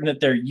almost certain that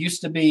there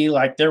used to be,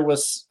 there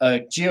was a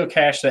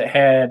geocache that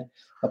had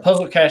a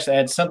puzzle cache that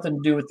had something to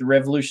do with the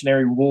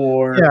Revolutionary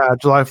War. Yeah,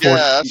 July 4th. Yeah,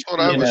 that's what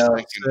I was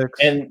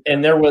thinking.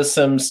 And there was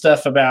some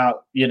stuff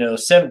about,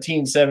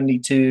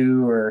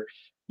 1772 or,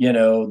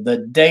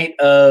 the date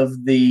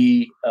of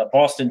the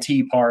Boston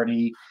Tea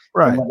Party.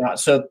 Right. And whatnot.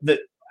 So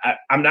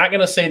I'm not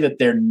going to say that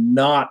they're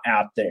not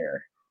out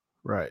there.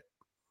 Right.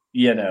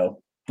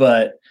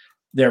 But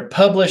their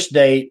published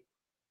date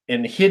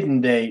and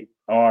hidden date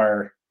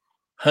are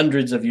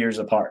hundreds of years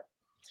apart.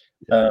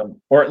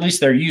 Or at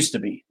least there used to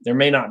be. There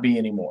may not be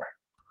anymore.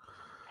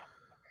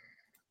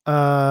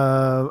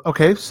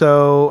 Okay,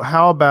 so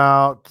how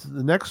about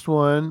the next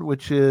one,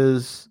 which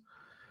is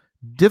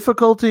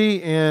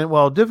difficulty and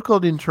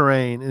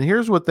terrain. And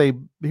here's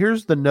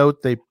the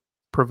note they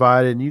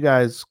provided, and you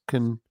guys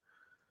can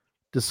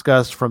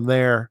discuss from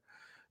there.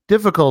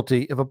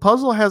 Difficulty. If a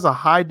puzzle has a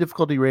high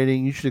difficulty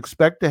rating, you should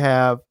expect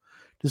to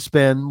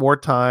spend more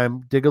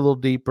time, dig a little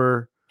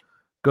deeper,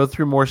 go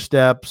through more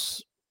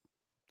steps,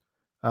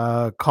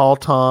 call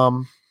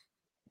Tom.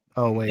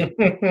 Oh, wait.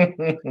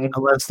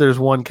 Unless there's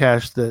one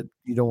cache that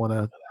you don't want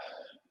to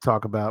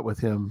talk about with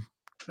him.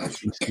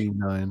 CC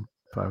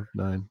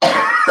 959.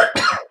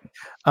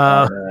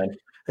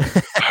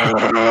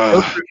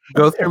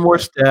 Go through more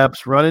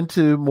steps, run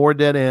into more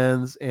dead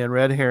ends and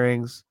red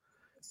herrings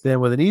than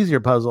with an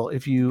easier puzzle.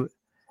 If you're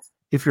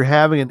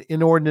having an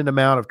inordinate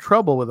amount of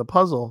trouble with a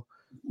puzzle,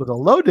 With a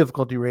low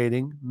difficulty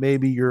rating,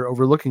 maybe you're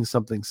overlooking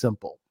something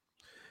simple.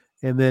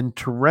 And then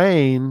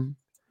terrain,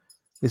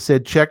 they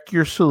said check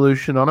your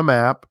solution on a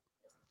map.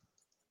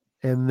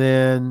 And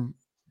then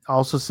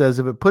also says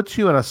if it puts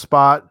you in a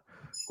spot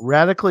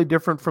radically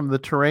different from the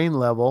terrain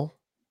level,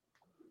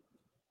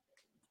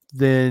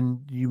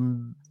 then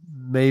you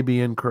may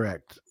be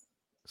incorrect.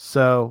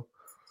 So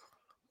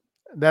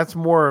that's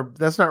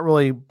not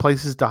really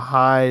places to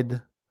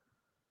hide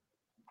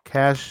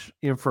cache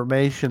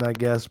information, I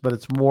guess, but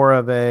it's more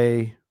of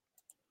a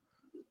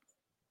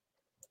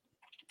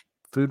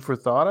food for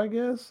thought, I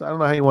guess. I don't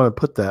know how you want to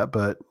put that,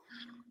 but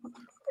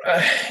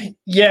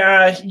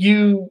yeah,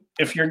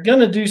 if you're going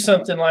to do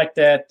something like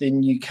that,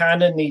 then you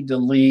kind of need to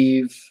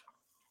leave.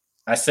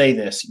 I say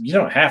this, you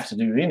don't have to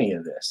do any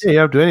of this. Yeah, you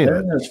don't have to do any of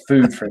that. There's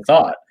food for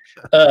thought.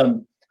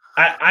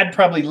 I'd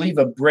probably leave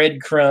a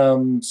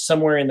breadcrumb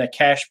somewhere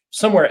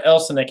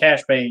else in the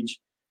cache page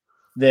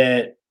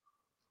that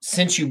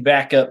sent you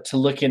back up to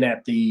looking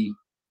at the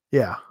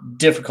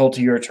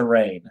difficulty or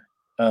terrain,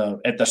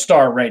 at the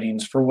star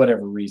ratings for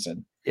whatever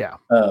reason. Yeah.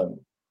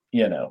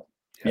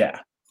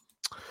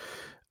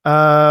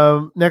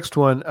 Next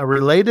one, a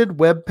related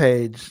web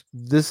page.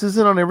 This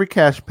isn't on every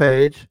cache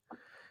page.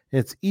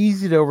 It's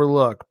easy to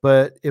overlook,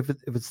 but if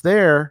it's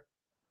there,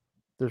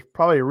 there's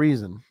probably a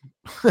reason.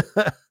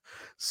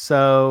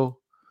 So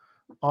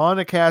on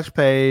a cache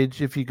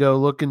page, if you go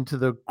look into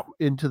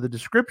the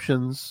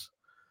descriptions,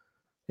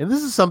 and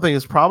this is something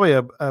that's probably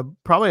a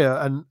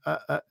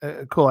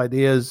cool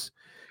idea, is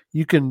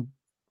you can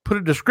put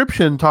a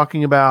description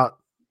talking about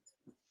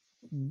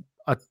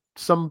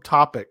some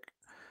topic,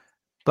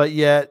 but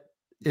yet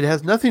it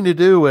has nothing to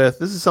do with,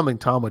 this is something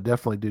Tom would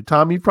definitely do.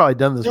 Tom, you've probably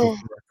done this before,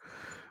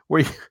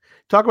 where you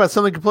talk about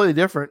something completely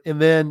different,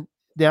 and then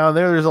down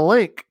there's a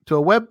link to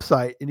a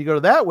website, and you go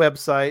to that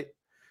website,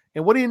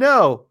 and what do you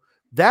know?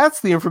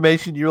 That's the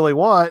information you really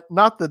want,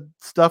 not the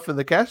stuff in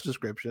the cache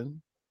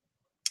description.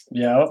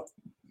 Yeah.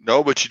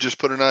 No, but you just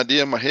put an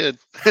idea in my head.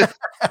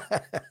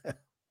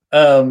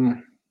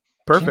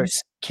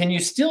 Perfect. Can you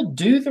still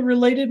do the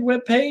related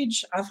web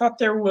page? I thought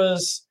there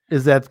was.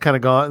 Is that kind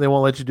of gone? They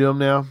won't let you do them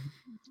now?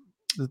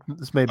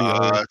 This may be.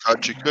 I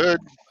thought you could.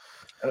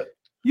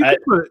 You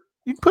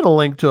can put a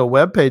link to a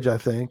web page, I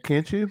think,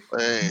 can't you?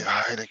 Hey,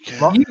 I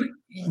can't.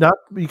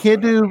 You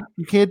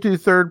can't do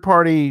third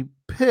party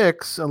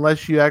picks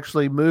unless you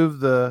actually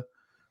move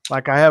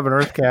like I have an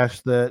Earth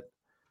cache that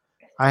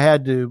I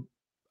had to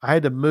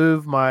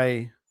move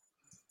my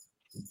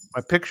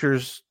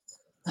pictures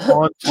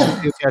onto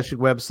the geocaching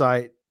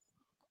website.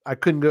 I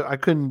couldn't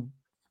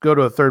go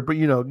to a third, but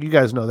you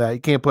guys know that you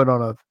can't put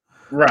on a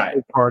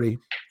third party.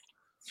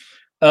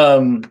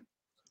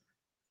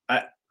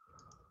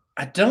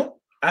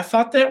 I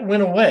thought that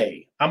went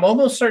away. I'm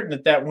almost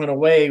certain that went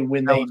away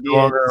when they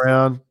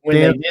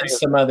did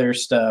some other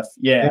stuff.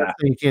 Yeah.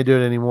 You can't do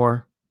it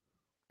anymore.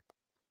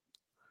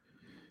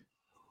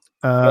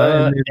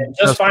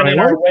 Just finding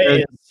our way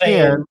is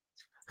saying,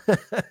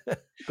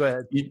 go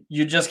ahead.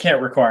 You just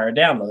can't require a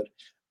download.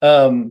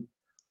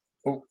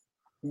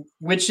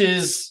 Which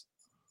is,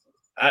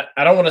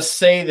 I don't want to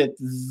say that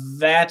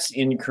that's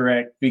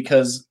incorrect,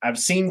 because I've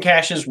seen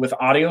caches with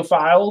audio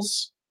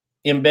files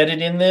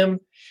embedded in them,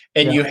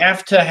 and you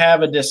have to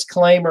have a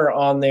disclaimer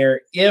on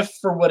there if,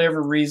 for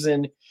whatever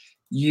reason,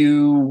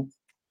 you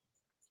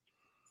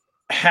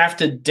have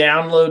to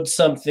download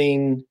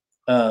something,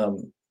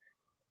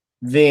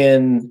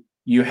 then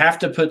you have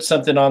to put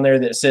something on there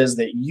that says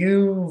that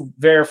you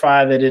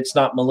verify that it's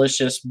not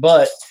malicious,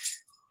 but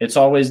it's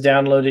always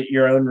download at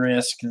your own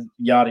risk,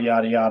 yada,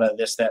 yada, yada,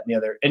 this, that, and the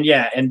other.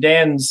 And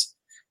Dan's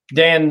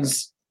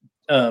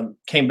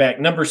came back.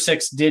 Number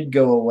 6 did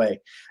go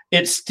away.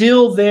 It's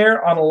still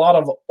there on a lot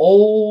of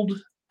old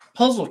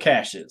puzzle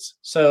caches.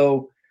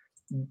 So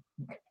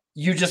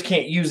you just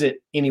can't use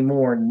it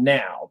anymore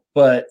now.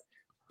 But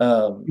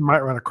you might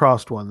run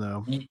across one,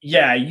 though.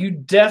 Yeah, you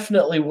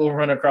definitely will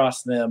run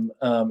across them.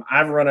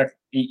 I've run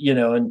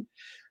and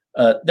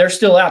they're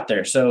still out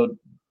there. So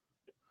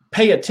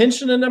pay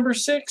attention to number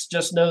 6.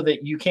 Just know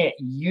that you can't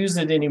use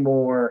it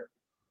anymore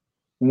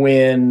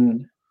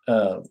when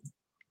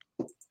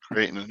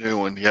creating a new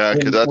one. Yeah,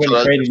 because that's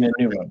when creating a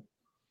new one.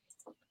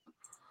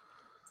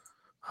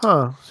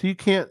 Huh? So you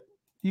can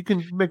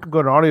make them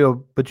go to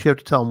audio, but you have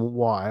to tell them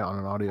why on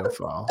an audio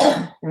file.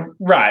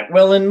 Right.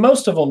 Well, and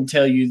most of them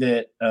tell you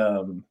that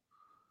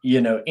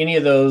any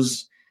of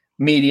those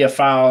media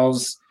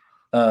files,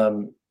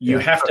 you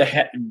have to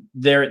have.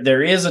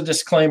 There is a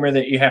disclaimer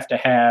that you have to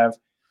have.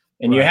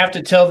 And you have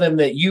to tell them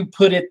that you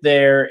put it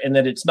there and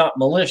that it's not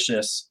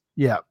malicious.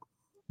 Yeah.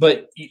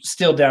 But you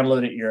still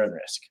download at your own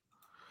risk.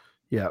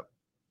 Yeah.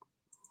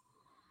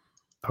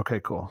 Okay,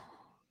 cool.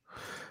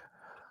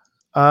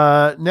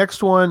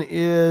 Next one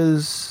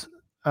is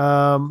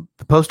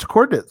the posted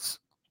coordinates.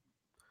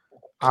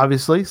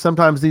 Obviously,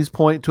 sometimes these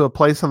point to a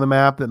place on the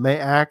map that may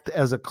act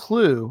as a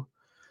clue.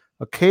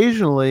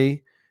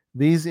 Occasionally,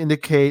 these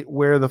indicate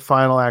where the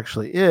final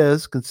actually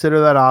is. Consider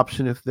that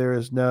option if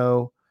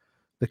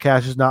the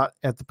cache is not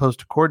at the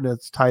posted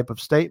coordinates type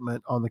of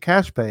statement on the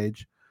cache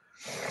page.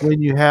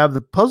 when you have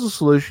the puzzle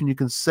solution, you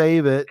can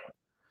save it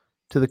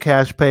to the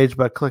cache page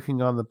by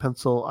clicking on the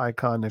pencil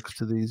icon next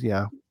to these.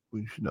 Yeah,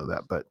 we should know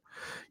that. But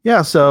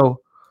yeah,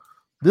 so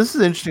this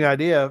is an interesting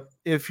idea.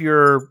 If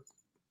you're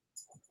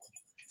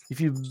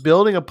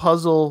building a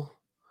puzzle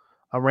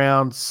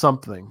around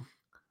something,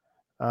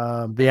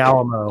 the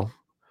Alamo,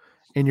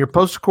 and your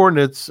postal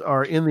coordinates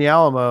are in the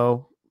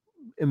Alamo,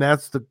 and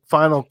that's the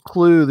final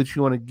clue that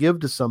you want to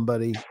give to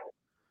somebody,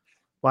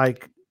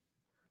 like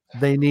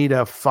they need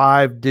a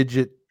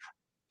 5-digit,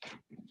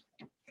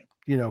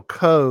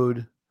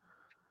 code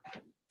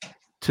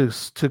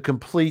to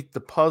complete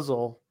the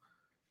puzzle,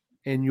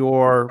 and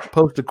your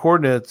postal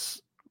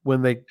coordinates,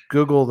 when they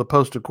Google the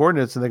postal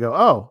coordinates and they go,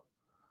 oh,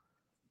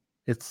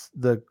 it's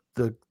the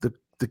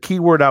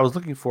keyword I was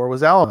looking for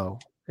was Alamo,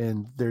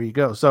 and there you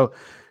go. So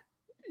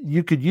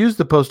you could use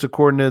the postal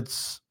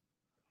coordinates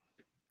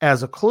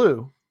as a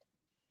clue,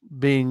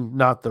 being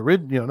not the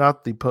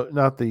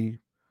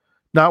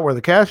not where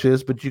the cache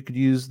is, but you could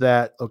use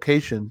that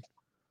location.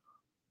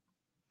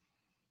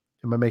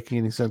 Am I making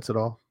any sense at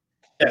all?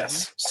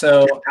 Yes.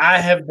 So I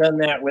have done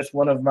that with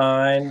one of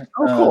mine,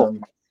 cool.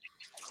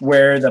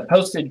 where the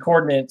posted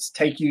coordinates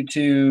take you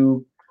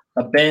to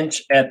a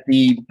bench at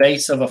the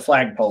base of a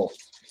flagpole,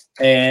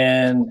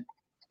 and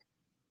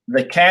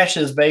the cache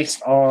is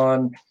based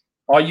on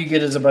all you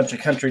get is a bunch of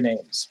country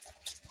names.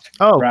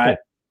 Oh, right.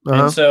 Cool.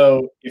 And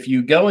so if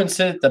you go and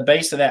sit at the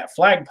base of that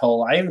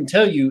flagpole, I even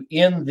tell you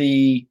in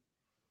the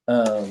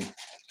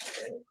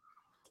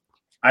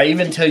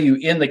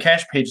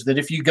cache page that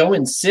if you go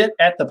and sit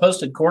at the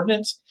posted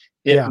coordinates,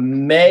 it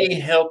may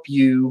help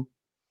you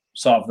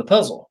solve the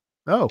puzzle.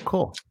 Oh,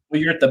 cool.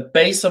 Well, you're at the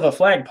base of a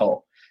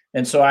flagpole.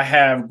 And so I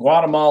have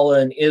Guatemala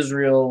and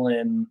Israel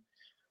and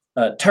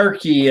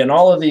Turkey and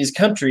all of these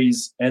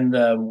countries. And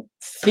the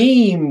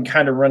theme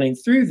kind of running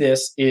through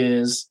this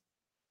is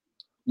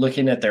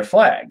looking at their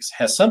flags,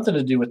 has something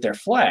to do with their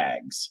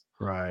flags.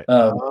 Right.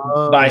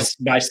 By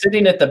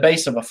sitting at the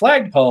base of a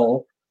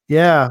flagpole.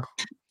 Yeah.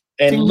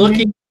 And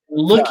looking.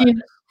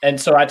 And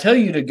so I tell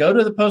you to go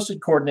to the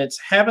posted coordinates,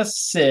 have a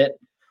sit,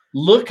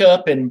 look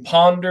up and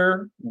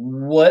ponder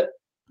what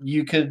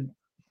you could,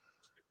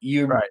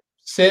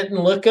 sit and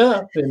look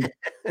up, and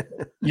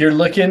you're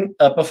looking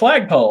up a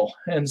flagpole.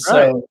 And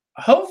so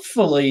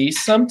hopefully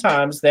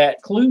sometimes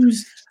that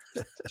clues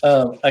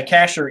a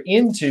cacher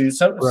into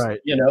something,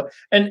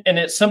 and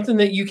it's something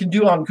that you can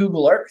do on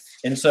Google Earth.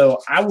 And so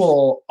I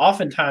will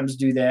oftentimes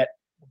do that,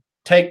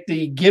 take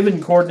the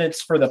given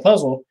coordinates for the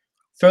puzzle,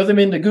 throw them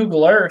into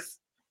Google Earth,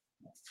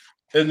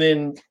 and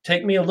then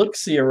take me a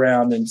look-see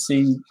around and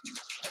see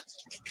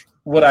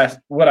what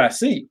I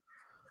see.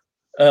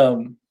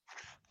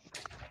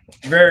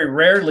 Very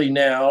rarely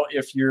now,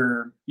 if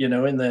you're, in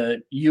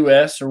the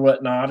US or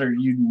whatnot, are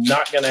you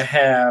not going to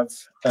have,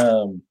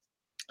 a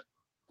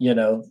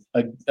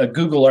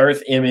Google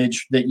Earth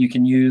image that you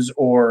can use,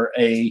 or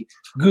a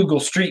Google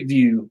Street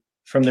View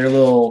from their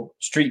little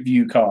Street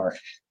View car.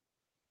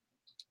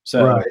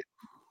 So,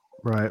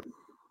 right.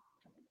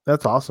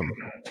 That's awesome.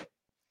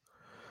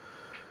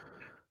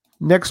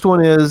 Next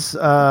one is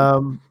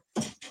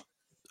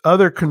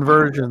other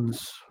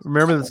conversions.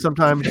 Remember that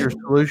sometimes your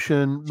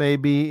solution may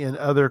be in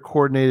other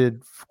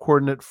coordinate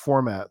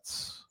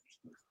formats.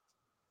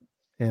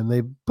 And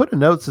they put a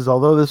note says,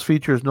 although this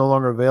feature is no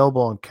longer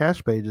available on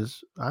cache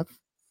pages, I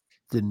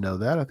didn't know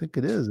that. I think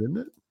it is, isn't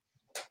it?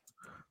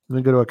 Let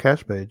me go to a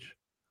cache page.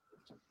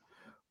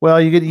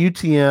 Well, you get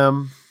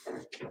UTM.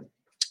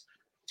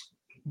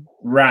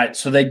 Right.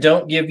 So they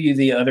don't give you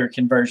the other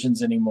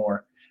conversions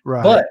anymore.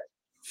 Right. But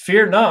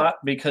fear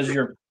not, because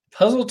your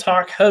Puzzle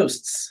Talk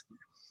hosts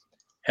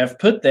have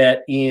put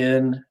that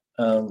in.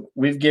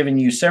 We've given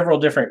you several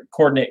different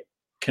coordinate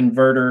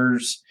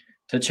converters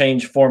to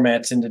change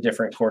formats into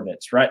different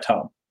coordinates. Right,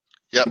 Tom?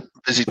 Yep.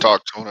 Busy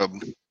Talk's one of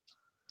them.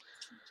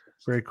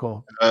 Very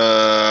cool.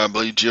 I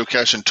believe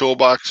Geocaching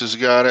Toolbox has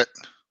got it.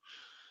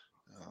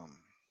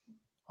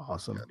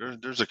 Awesome. Yeah,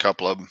 there's a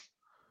couple of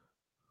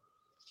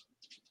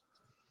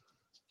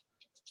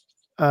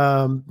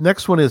them.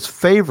 Next one is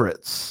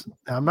favorites.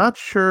 I'm not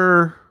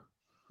sure.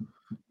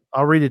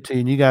 I'll read it to you,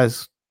 and you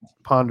guys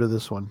ponder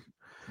this one.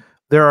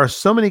 There are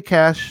so many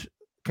caches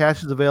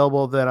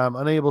available that I'm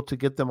unable to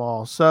get them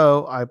all,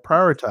 so I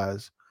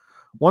prioritize.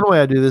 One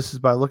way I do this is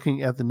by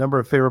looking at the number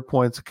of favorite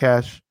points a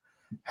cache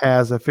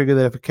has. I figure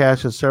that if a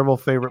cache has several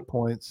favorite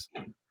points,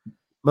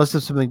 must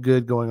have something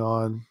good going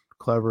on,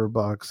 clever,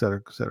 bug, et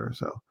cetera, et cetera.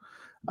 So,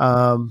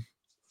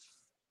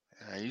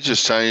 he's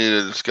just telling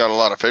you that it's got a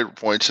lot of favorite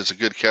points. It's a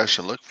good cache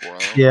to look for.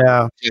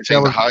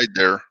 Anything to hide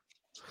there.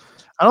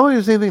 I don't think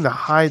there's anything to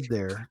hide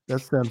there.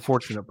 That's the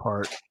unfortunate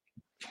part.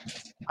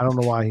 I don't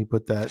know why he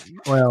put that.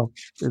 Well,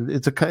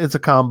 it's a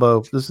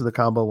combo. This is the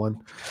combo one.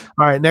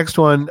 All right, next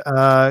one,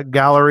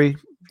 gallery.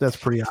 That's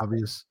pretty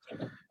obvious.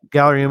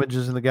 Gallery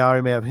images in the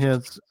gallery may have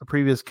hints. A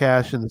previous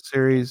cache in the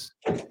series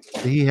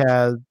that he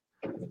had.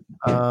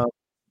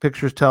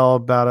 Pictures tell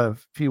about a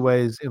few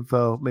ways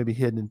info may be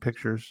hidden in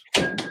pictures.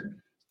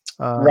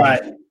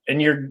 Right.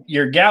 And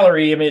your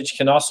gallery image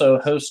can also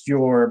host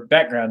your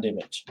background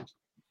image.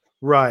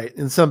 Right.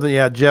 And something,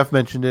 Jeff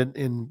mentioned it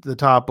in the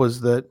top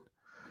was that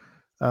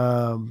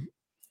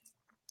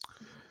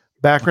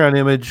background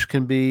image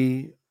can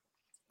be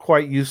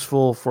quite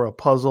useful for a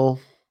puzzle.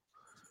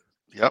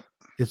 Yep.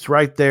 It's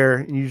right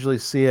there. You usually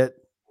see it,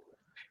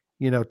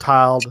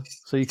 tiled,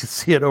 so you can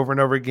see it over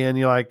and over again.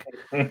 You're like,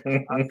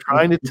 I'm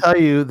trying to tell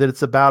you that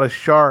it's about a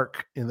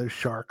shark, and there's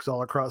sharks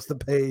all across the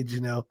page.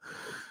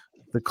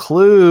 The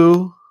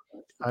clue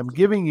I'm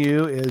giving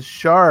you is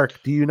shark.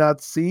 Do you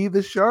not see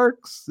the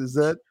sharks? Is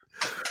that?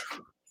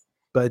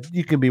 But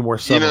you can be more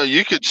subtle.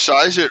 You could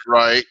size it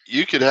right.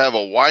 You could have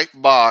a white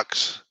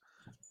box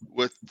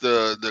with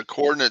the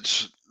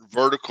coordinates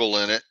vertical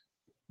in it,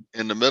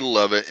 in the middle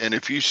of it, and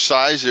if you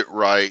size it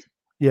right,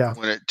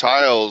 when it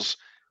tiles,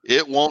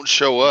 it won't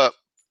show up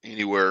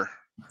anywhere.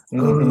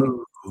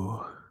 Mm-hmm.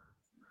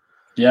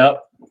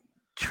 Yep.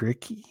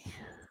 Tricky.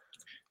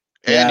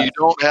 And you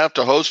don't have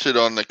to host it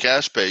on the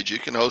cache page. You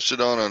can host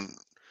it on an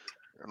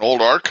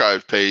old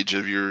archive page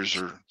of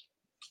yours.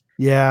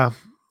 Yeah.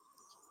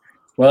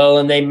 Well,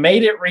 and they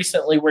made it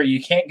recently where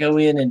you can't go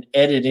in and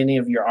edit any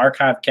of your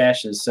archive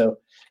caches. So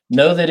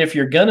know that if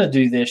you're going to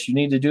do this, you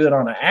need to do it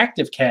on an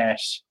active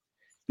cache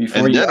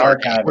before you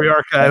archive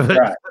it.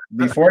 Right.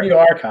 Before you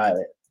archive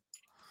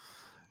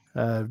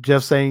it.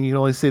 Jeff saying you can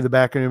only see the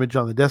background image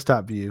on the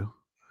desktop view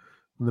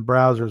when the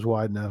browser is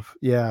wide enough.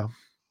 Yeah,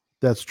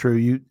 that's true.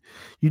 You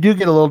do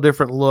get a little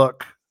different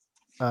look.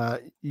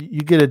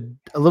 You get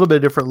a little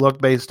bit different look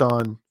based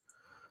on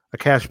a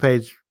cache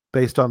page,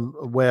 based on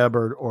a web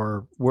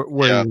or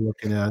where you're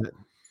looking at it.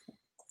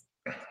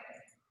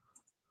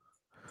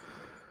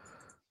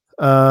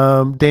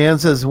 Dan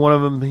says one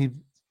of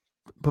them,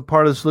 but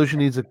part of the solution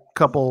needs a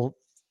couple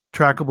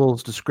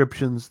trackables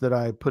descriptions that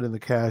I put in the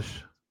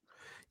cache.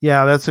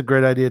 Yeah, that's a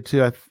great idea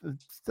too. I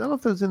don't know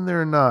if it's in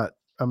there or not.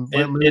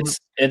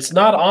 It's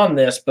not on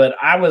this, but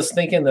I was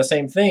thinking the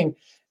same thing.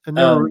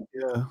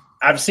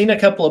 I've seen a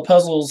couple of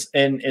puzzles,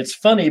 and it's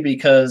funny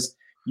because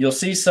you'll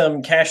see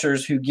some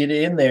cachers who get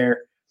in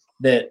there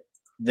that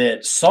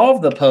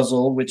solve the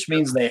puzzle, which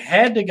means they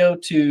had to go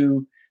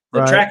to the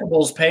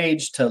trackables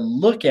page to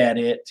look at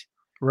it.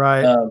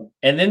 Right.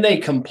 And then they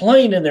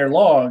complain in their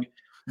log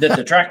that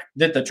the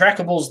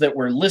trackables that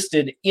were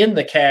listed in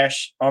the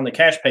cache on the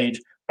cache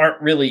page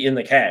aren't really in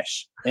the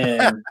cache.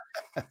 And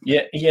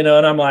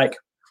and I'm like,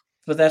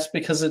 but that's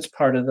because it's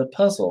part of the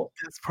puzzle.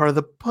 It's part of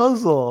the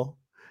puzzle.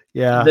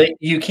 Yeah. They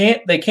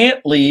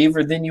can't leave,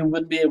 or then you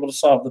wouldn't be able to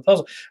solve the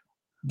puzzle.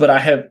 But I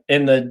have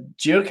in the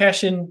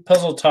geocaching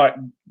puzzle talk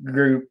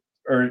group,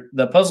 or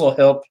the puzzle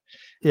help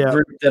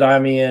group that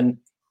I'm in,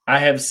 I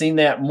have seen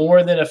that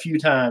more than a few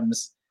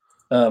times.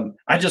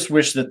 I just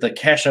wish that the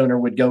cache owner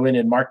would go in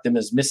and mark them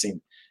as missing.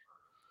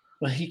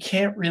 Well, he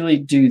can't really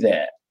do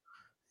that.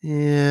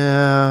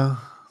 Yeah.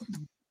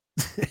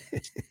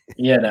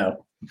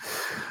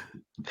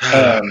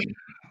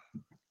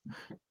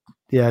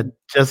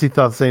 Jesse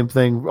thought the same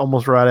thing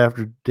almost right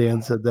after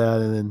Dan said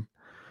that. And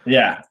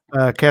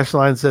then Cache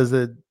Line says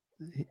that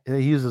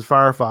he uses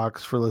Firefox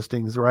for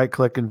listings. Right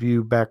click and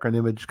view background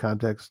image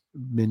context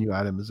menu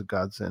item is a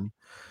godsend.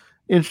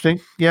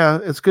 Interesting. Yeah,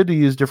 it's good to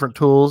use different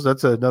tools.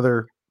 That's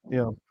another,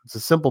 it's a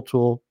simple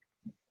tool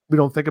we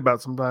don't think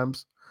about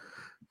sometimes,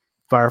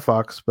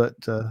 Firefox. But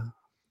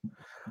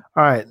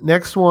all right,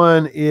 next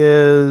one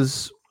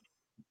is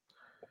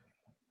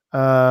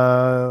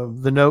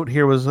the note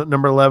here was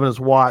number 11 is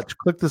watch.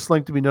 Click this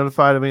link to be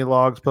notified of any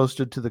logs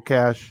posted to the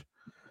cache.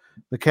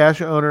 The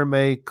cache owner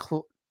may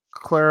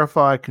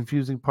clarify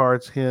confusing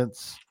parts,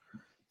 hints,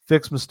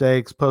 fix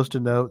mistakes, post a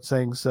note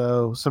saying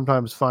so.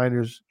 Sometimes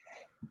finders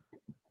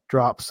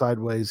drop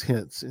sideways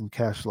hints in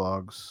cache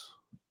logs.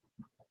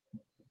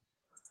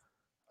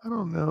 I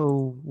don't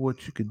know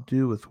what you could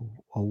do with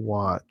a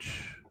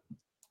watch.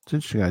 It's an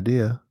interesting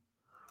idea.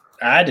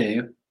 I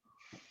do.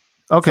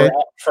 Okay.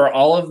 For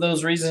all of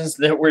those reasons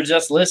that were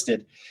just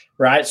listed,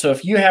 right? So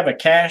if you have a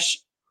cache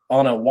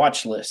on a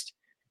watch list,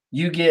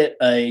 you get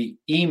a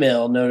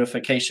email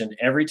notification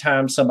every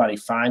time somebody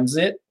finds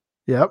it.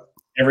 Yep.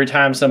 Every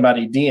time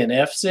somebody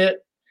DNFs it.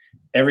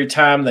 Every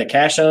time the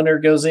cache owner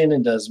goes in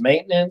and does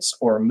maintenance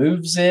or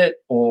moves it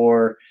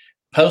or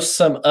posts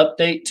some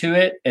update to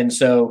it. And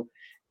so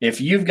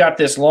if you've got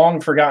this long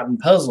forgotten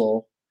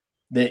puzzle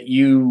that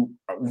you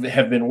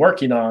have been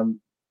working on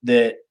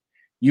that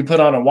you put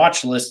on a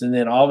watch list, and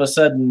then all of a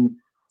sudden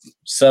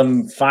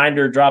some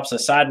finder drops a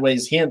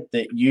sideways hint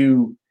that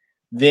you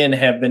then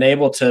have been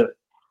able to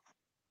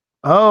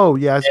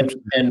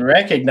and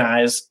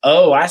recognize,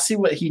 I see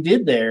what he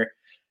did there,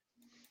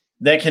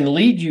 that can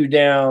lead you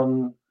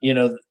down,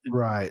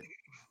 right.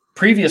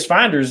 Previous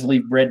finders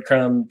leave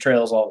breadcrumb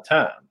trails all the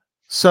time.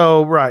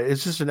 So, right.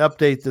 It's just an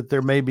update that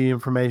there may be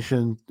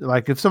information.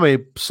 Like if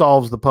somebody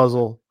solves the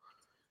puzzle,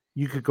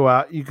 you could go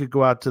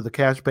out to the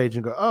cache page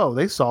and go, oh,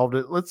 they solved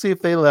it. Let's see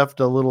if they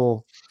left a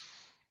little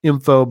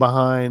info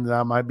behind that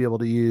I might be able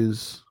to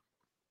use.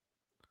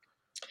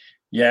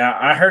 Yeah,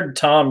 I heard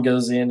Tom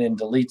goes in and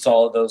deletes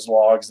all of those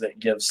logs that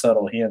give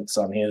subtle hints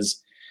on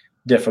his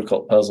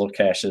difficult puzzle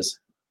caches.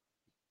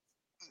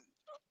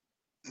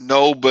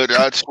 No, but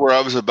that's where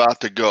I was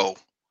about to go,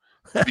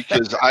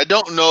 because I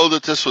don't know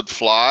that this would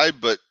fly,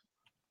 but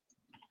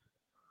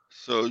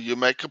so you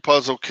make a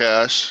puzzle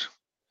cache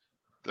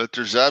that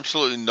there's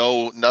absolutely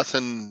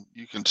nothing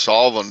you can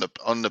solve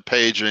on the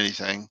page or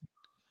anything.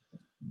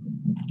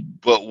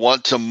 But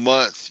once a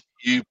month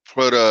you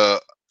put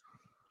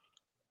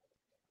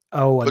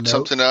note.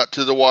 something out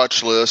to the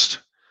watch list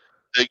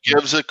that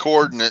gives the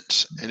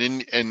coordinates,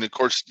 and of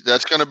course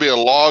that's going to be a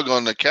log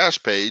on the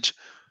cache page.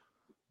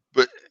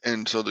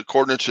 And so the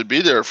coordinates should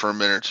be there for a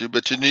minute or two,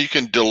 but you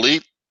can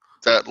delete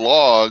that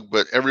log,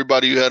 but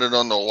everybody who had it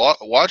on the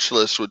watch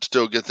list would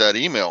still get that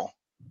email.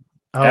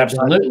 Oh,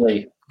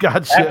 absolutely.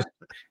 Gotcha.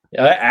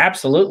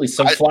 Absolutely.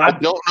 I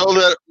don't know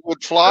that it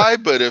would fly,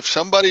 but if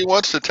somebody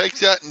wants to take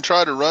that and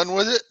try to run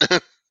with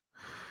it.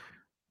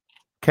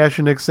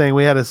 Casher Nick saying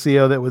we had a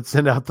CO that would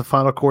send out the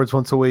final chords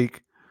once a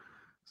week.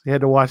 So you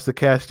had to watch the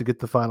cache to get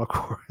the final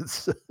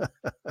chords.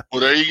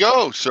 Well, there you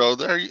go. So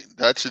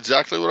that's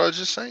exactly what I was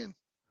just saying.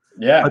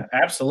 Yeah,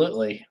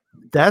 absolutely.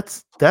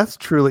 That's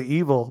truly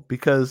evil,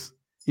 because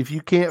if you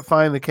can't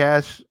find the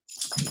cache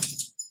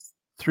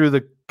through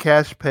the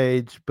cache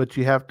page, but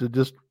you have to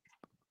just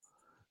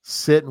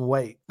sit and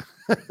wait,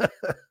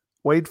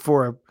 wait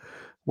for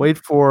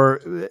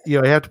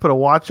you have to put a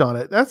watch on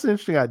it. That's an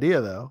interesting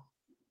idea, though.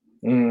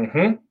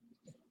 Mm-hmm.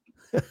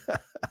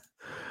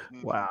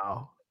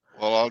 Wow.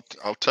 Well,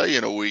 I'll tell you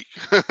in a week.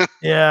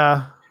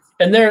 Yeah.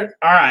 And all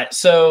right.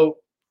 So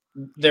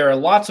there are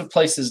lots of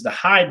places to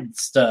hide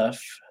stuff.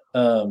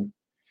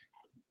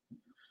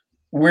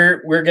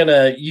 We're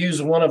gonna use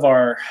one of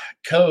our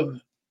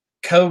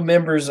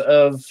co-members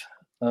of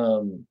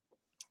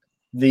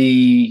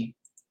the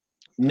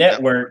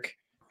network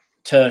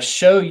to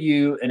show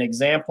you an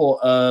example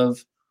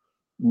of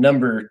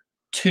number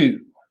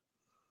 2.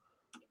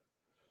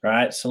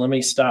 Right. So let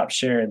me stop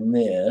sharing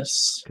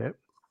this. Okay.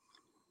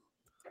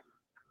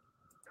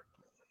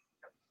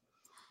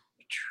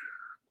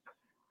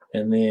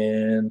 And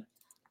then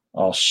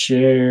I'll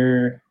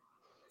share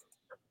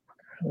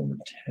Home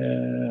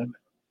tab.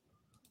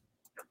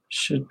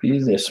 Should be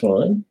this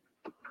one.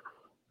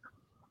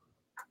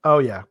 Oh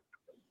yeah.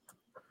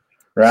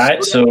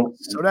 Right.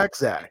 Sodak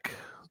Zach.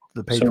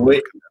 The page. So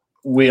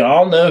we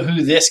all know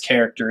who this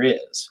character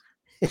is.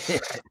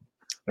 With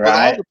all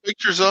Right. the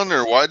pictures on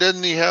there, why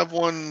didn't he have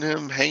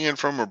him hanging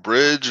from a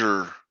bridge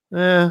or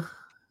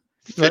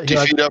 50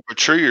 feet up a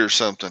tree or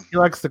something? He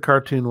likes the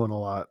cartoon one a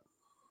lot.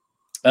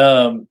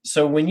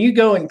 So when you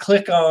go and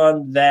click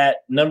on that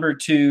number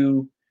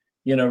 2,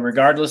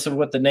 regardless of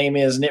what the name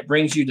is, and it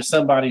brings you to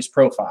somebody's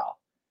profile.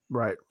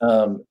 Right.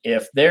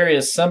 If there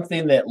is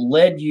something that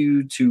led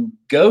you to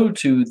go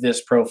to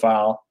this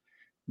profile,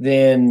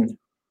 then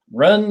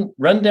run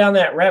down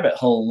that rabbit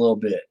hole a little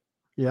bit.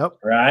 Yep.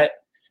 Right.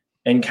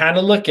 And kind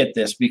of look at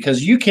this,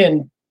 because you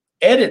can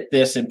edit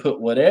this and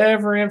put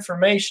whatever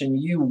information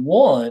you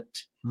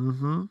want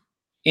in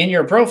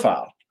your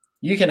profile.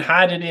 You can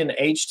hide it in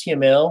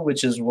HTML,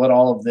 which is what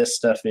all of this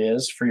stuff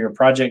is for your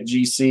Project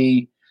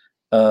GC,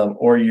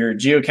 or your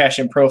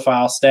geocaching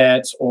profile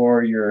stats,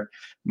 or your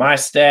My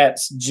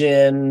Stats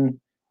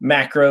Gen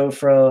macro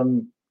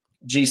from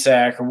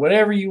GSAC, or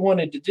whatever you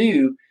wanted to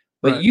do.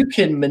 But you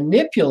can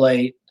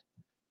manipulate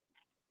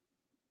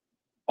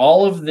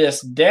all of this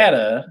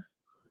data.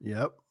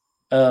 Yep.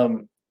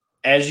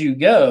 As you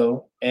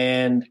go,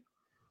 and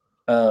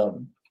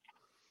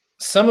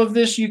some of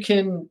this you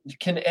can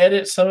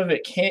edit, some of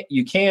it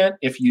you can't.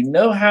 If you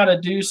know how to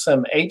do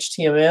some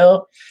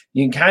HTML,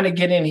 you can kind of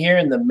get in here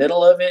in the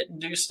middle of it and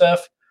do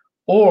stuff,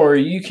 or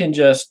you can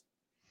just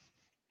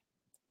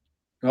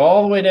go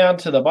all the way down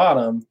to the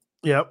bottom.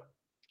 Yep.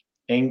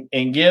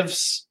 And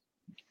gives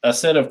a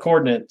set of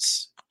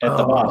coordinates at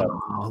the bottom.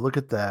 Oh, look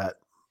at that.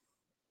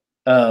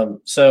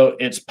 So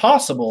it's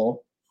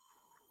possible.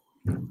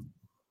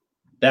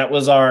 That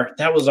was our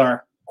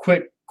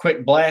quick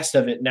blast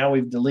of it. Now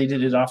we've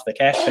deleted it off the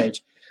cache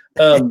page.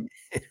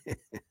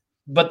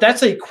 But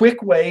that's a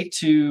quick way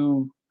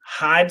to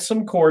hide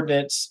some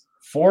coordinates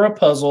for a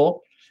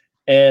puzzle,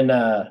 and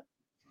and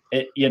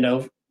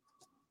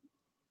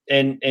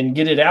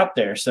get it out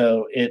there.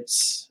 So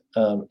it's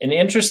an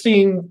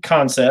interesting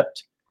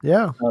concept.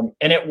 Yeah.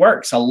 And it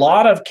works. A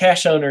lot of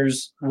cache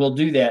owners will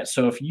do that.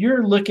 So if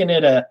you're looking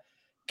at a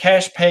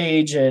cache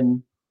page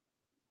and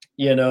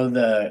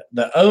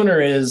the owner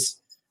is,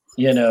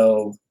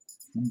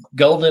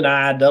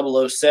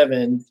 GoldenEye 007,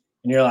 and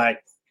you're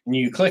like, and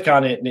you click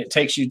on it and it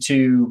takes you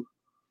to,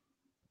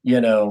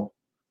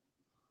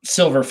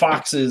 Silver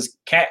Fox's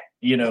cat,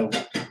 run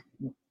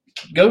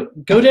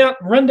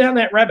down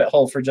that rabbit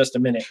hole for just a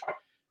minute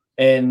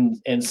and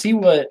see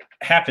what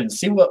happens,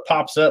 see what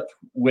pops up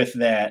with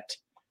that.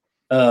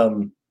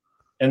 And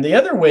the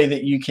other way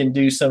that you can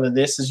do some of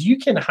this is you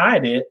can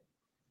hide it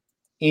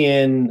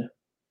in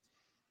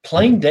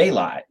plain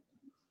daylight,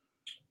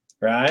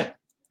 right?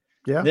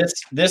 Yeah.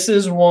 This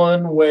is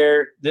one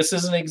where this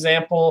is an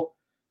example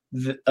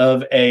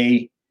of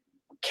a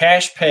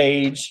cache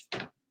page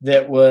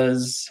that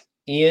was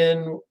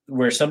in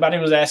where somebody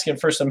was asking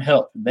for some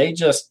help. They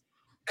just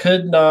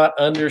could not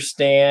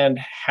understand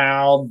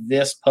how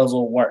this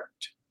puzzle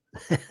worked.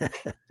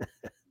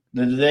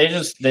 They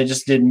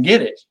just didn't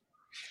get it.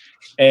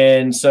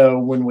 And so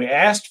when we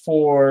asked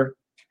for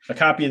a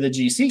copy of the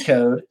GC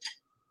code,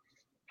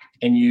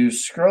 and you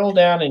scroll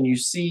down and you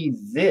see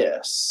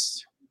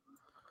this.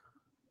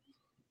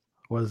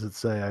 What does it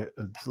say?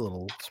 It's a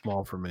little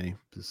small for me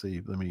to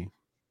see. Let me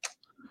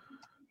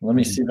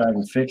see if I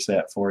can fix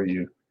that for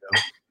you.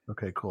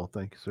 Okay, cool.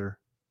 Thank you, sir.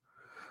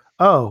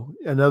 Oh,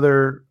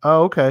 another.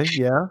 Oh, okay.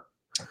 Yeah.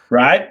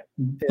 Right.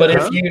 But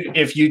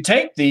if you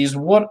take these,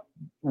 what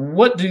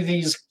do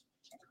these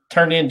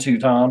turn into,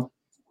 Tom?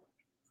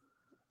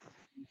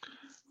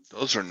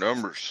 Those are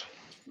numbers.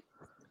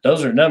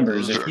 Those are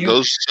numbers.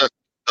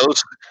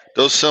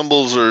 Those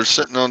symbols are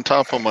sitting on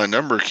top of my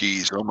number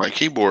keys on my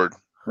keyboard.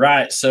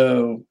 Right.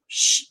 So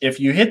if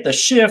you hit the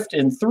shift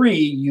in 3,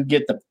 you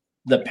get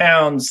the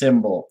pound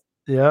symbol.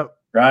 Yep.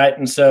 Right.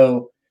 And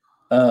so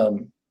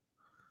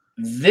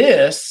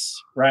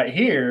this right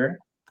here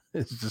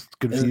is just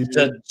confusing. It's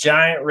a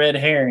giant red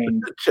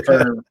herring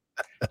for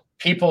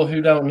people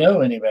who don't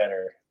know any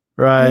better.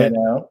 Right. You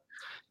know?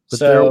 But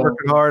they're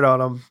working hard on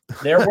them.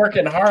 They're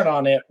working hard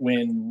on it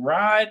when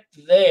right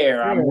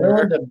there, I'm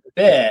willing to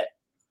bet.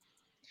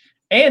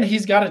 And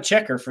he's got a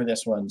checker for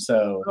this one.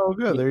 So, oh,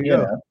 good. There you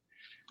go. Know.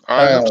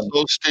 I am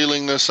so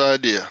stealing this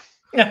idea.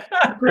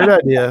 Great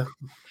idea.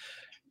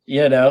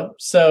 You know,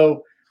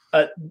 so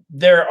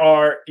there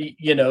are,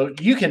 you know,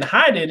 you can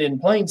hide it in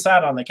plain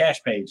sight on the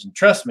cache page. And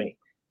trust me,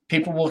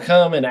 people will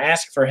come and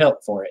ask for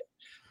help for it,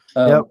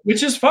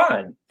 which is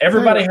fine.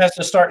 Everybody has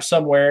to start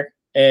somewhere,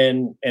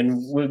 and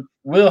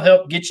we'll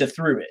help get you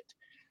through it.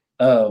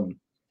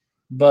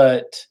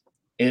 But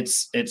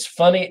it's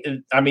funny.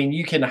 I mean,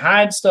 you can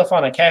hide stuff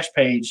on a cache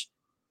page.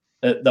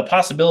 The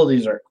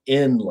possibilities are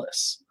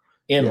endless.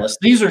 Yeah.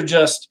 These are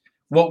just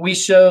what we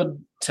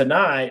showed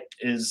tonight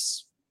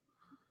is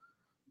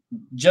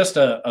just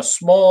a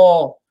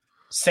small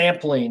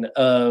sampling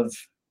of,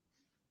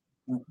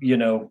 you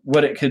know,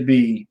 what it could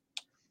be.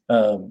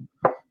 You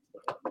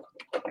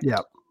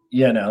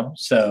know,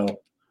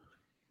 so.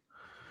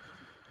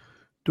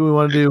 Do we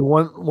want to do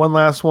one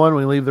last one?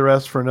 We leave the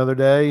rest for another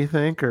day, you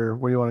think, or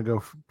where do you want to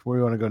go? Where do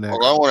you want to go next?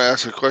 Well, I want to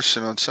ask a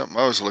question on something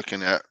I was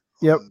looking at.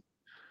 Yep.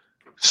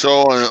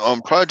 So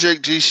on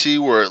Project GC,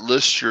 where it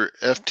lists your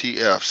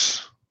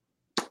FTFs.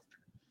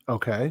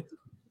 Okay.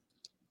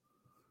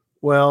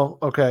 Well,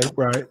 okay,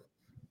 right.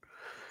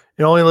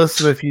 It only lists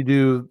them if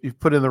you've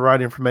put in the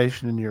right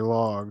information in your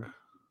log.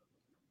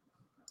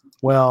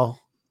 Well,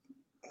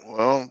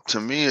 to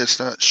me, it's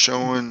not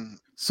showing.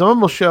 Some of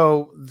them will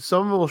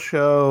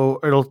show.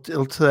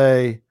 It'll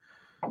say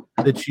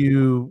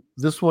that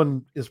this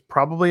one is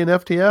probably an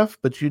FTF,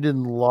 but you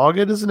didn't log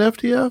it as an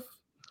FTF.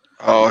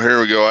 Oh, here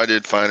we go. I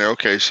did find it.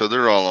 Okay, so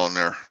they're all on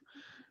there.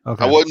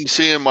 Okay. I wasn't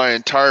seeing my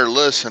entire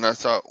list, and I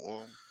thought,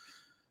 well,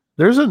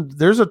 there's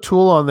a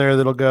tool on there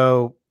that'll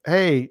go,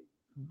 hey,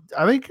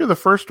 I think you're the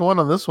first one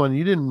on this one.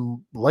 You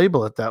didn't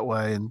label it that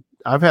way, and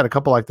I've had a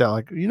couple like that.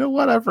 Like, you know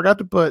what? I forgot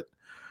to put,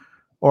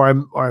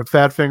 or I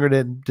fat fingered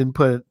it and didn't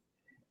put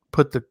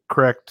the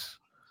correct,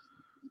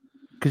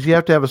 because you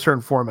have to have a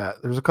certain format.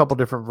 There's a couple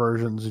different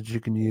versions that you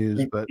can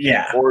use, but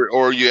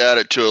or you add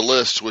it to a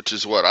list, which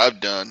is what I've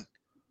done,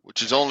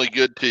 which is only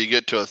good till you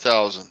get to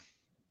 1,000.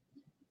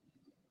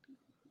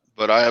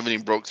 But I haven't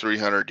even broke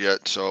 300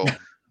 yet, so.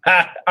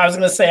 I was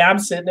gonna say I'm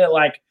sitting at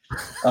like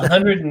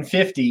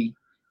 150.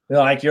 You're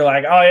like,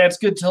 oh yeah, it's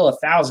good till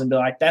 1,000. But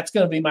like, that's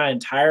gonna be my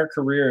entire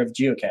career of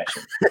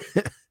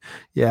geocaching.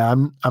 Yeah,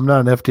 I'm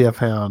not an FTF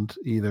hound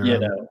either. You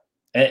know,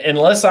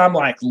 unless I'm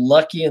like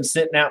lucky and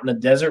sitting out in the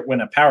desert when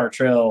a Power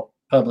Trail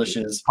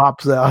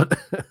pops out.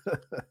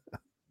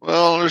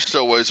 Well, there's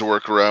still ways to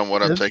work around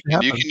what I'm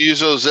thinking. You can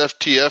use those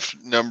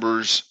FTF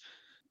numbers.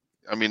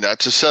 I mean,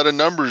 that's a set of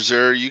numbers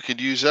there. You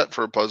could use that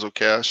for a puzzle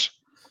cache.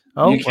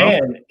 Oh, you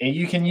can. And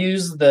you can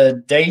use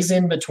the days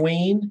in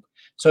between.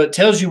 So it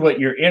tells you what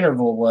your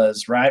interval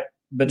was, right?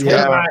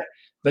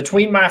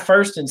 Between my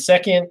first and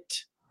second,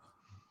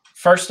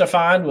 first to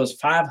find was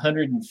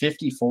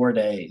 554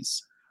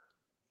 days.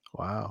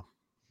 Wow.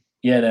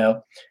 You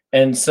know,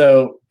 and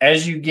so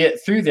as you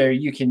get through there,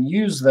 you can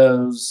use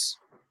those.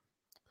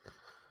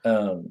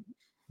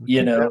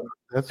 You know,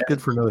 that's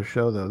good for another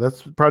show, though.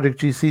 That's Project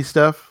GC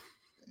stuff.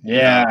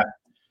 Yeah,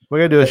 we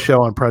gotta do a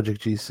show on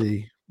Project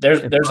GC.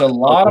 There's a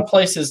lot of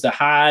places to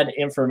hide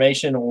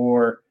information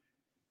or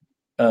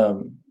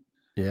obtain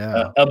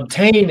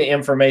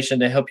information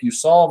to help you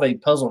solve a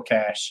puzzle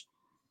cache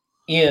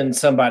in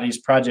somebody's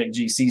Project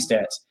GC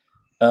stats.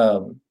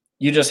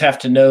 You just have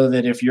to know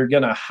that if you're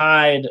going to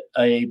hide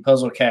a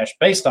puzzle cache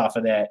based off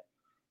of that,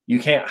 you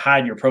can't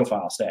hide your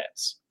profile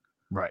stats.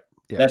 Right.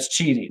 Yeah. That's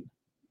cheating.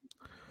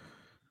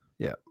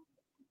 Yeah.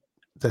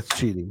 That's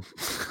cheating.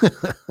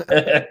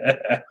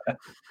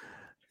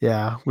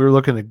 Yeah. We were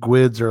looking at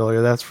GWIDs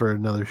earlier. That's for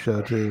another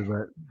show too.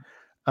 But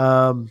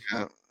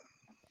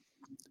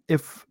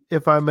if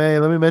I may,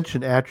 let me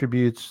mention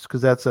attributes,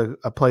 because that's a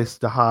place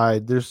to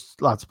hide. There's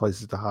lots of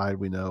places to hide,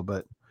 we know,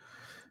 but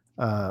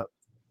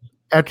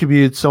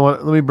attributes. So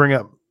let me bring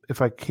up,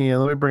 if I can,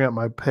 let me bring up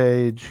my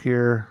page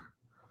here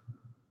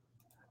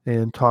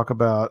and talk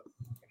about.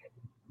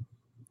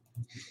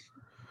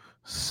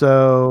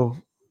 So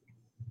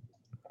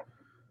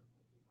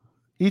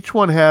each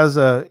one has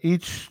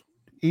each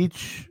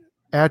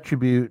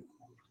attribute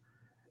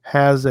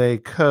has a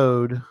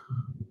code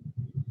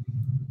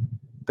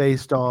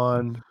based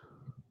on.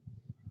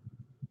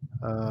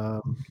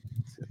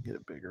 Let's see if I can get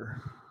it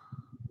bigger.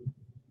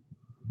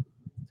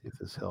 See if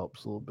this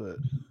helps a little bit.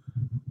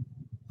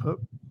 Oh,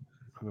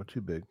 I go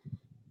too big.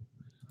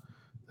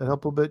 That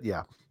help a little bit?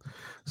 Yeah.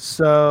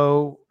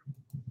 So,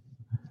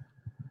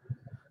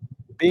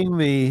 being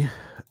the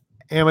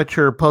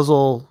amateur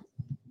puzzle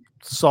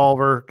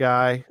solver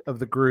guy of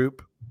the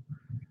group,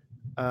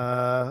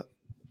 I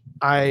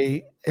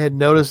had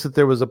noticed that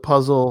there was a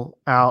puzzle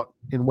out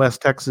in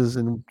West Texas,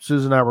 and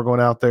Susan and I were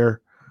going out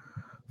there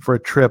for a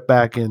trip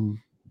back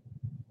in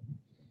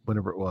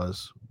whenever it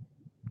was,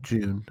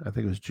 June. I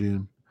think it was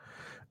June.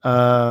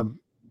 And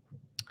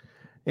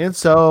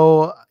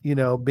so,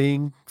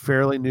 being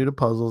fairly new to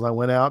puzzles, I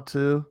went out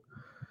to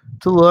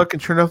look,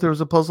 and sure enough, there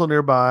was a puzzle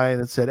nearby,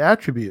 and it said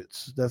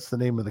attributes. That's the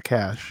name of the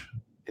cache,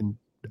 in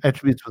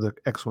attributes with an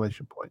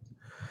exclamation point.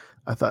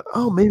 I thought,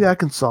 oh, maybe I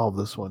can solve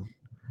this one.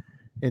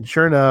 And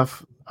sure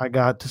enough, I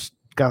got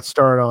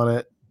started on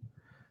it,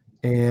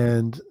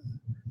 and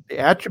the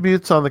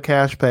attributes on the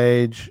cache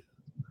page,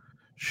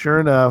 sure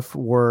enough,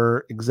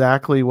 were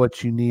exactly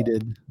what you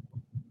needed,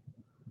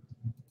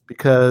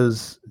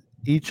 because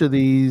each of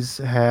these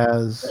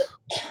has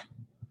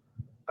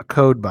a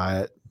code by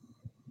it.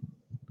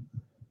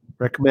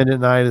 Recommended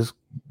night is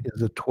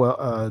a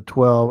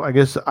 12. I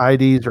guess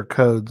IDs or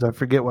codes. I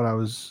forget what I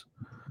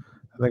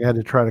think I had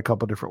to try it a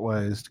couple different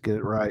ways to get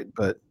it right,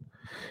 but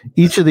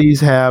each of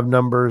these have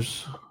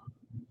numbers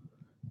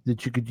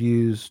that you could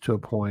use to a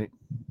point,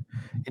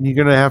 and you're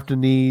going to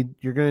need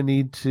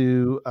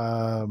to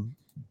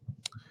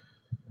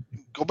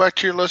go back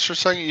to your list for a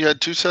second. You had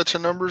two sets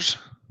of numbers.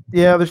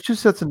 Yeah, there's two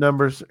sets of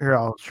numbers. Here,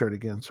 I'll show it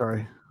again.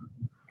 Sorry.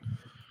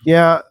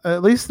 Yeah,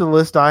 at least the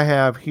list I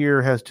have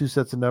here has two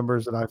sets of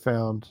numbers that I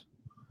found.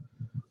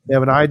 They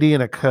have an ID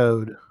and a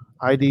code.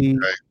 ID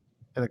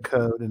and a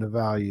code and a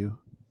value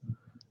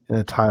and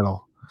a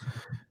title.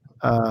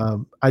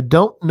 I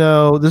don't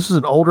know. This is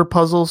an older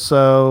puzzle,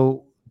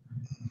 so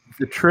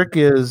the trick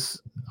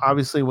is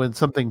obviously when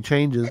something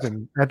changes,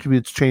 and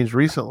attributes changed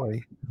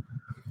recently,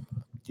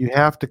 you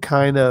have to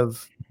kind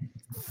of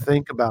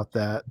think about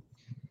that.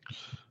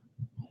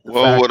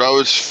 Well, what I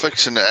was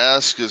fixing to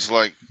ask is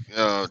like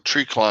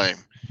tree climb.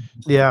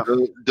 Yeah.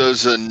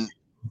 Does a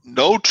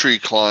no tree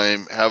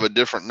climb have a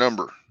different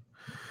number?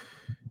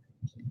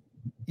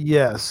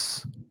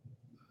 Yes.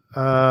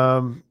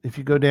 If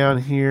you go down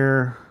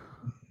here,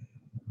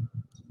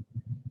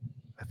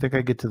 I think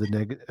I get to the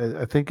negative.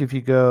 I think if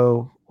you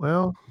go,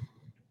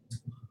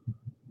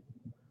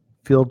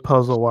 field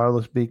puzzle,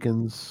 wireless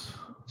beacons,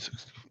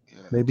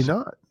 maybe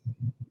not.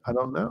 I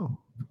don't know.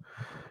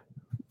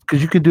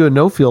 Because you could do a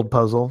no field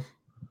puzzle.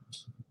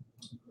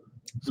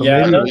 So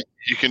maybe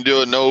you can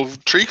do a no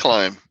tree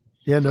climb.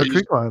 Yeah, no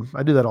tree climb.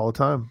 I do that all the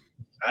time.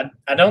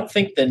 I don't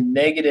think the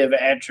negative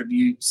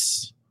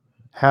attributes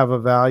have a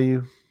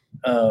value.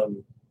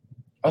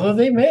 Although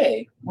they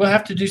may. We'll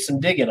have to do some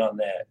digging on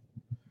that.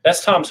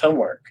 That's Tom's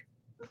homework.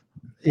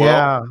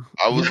 Yeah. Well,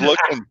 I was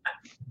looking.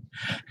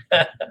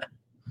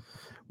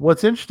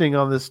 What's interesting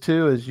on this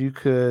too is you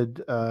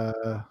could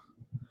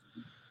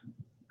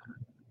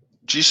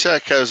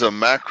GSAC has a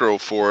macro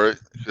for it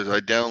because I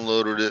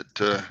downloaded it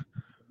to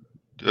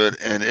do it,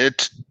 and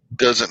it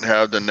doesn't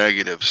have the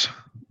negatives.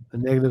 The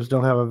negatives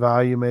don't have a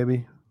value,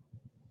 maybe.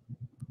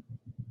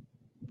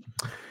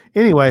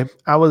 Anyway,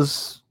 I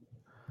was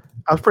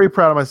pretty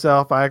proud of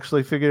myself. I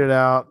actually figured it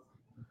out.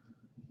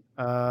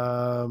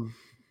 I'm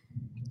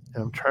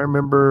trying to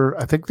remember.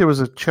 I think there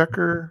was a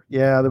checker.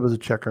 Yeah, there was a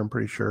checker. I'm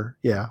pretty sure.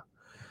 Yeah,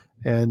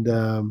 and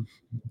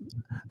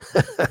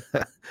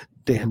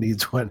Dan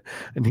needs one,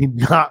 and he's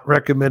not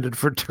recommended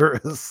for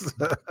tourists.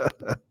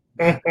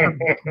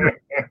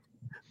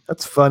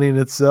 That's funny in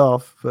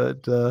itself,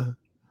 but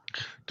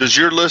does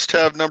your list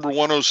have number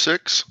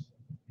 106?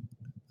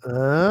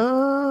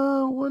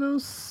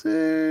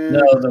 106.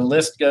 No, the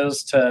list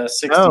goes to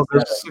 67. Oh,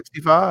 there's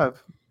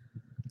 65.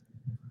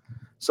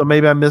 So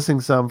maybe I'm missing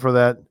some for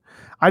that.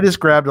 I just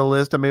grabbed a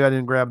list, and maybe I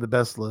didn't grab the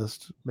best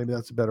list. Maybe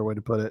that's a better way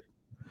to put it.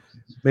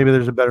 Maybe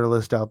there's a better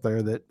list out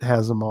there that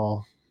has them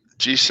all.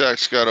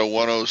 GSAC's got a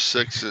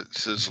 106. It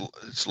says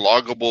it's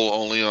loggable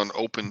only on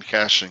open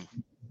caching.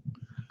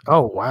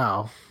 Oh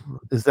wow,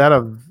 is that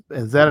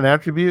an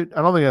attribute?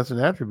 I don't think that's an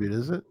attribute,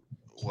 is it?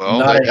 Well,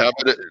 they have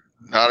it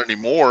not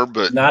anymore,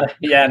 but not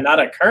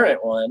a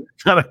current one.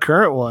 Not a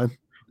current one.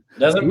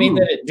 Doesn't mean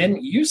that it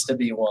didn't used to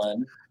be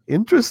one.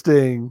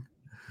 Interesting,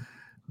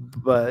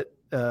 but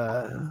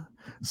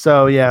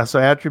so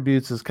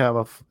attributes is kind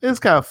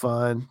of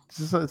fun.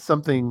 It's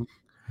something.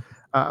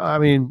 I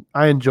mean,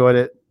 I enjoyed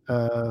it.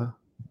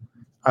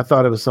 I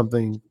thought it was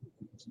something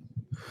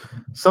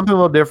something a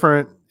little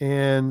different,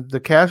 and the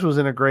cache was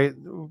in a great,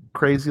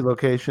 crazy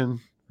location.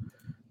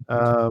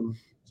 And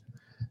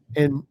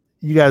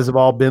you guys have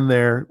all been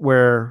there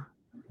where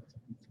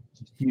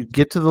you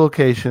get to the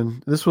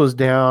location. This was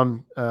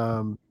down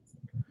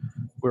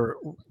where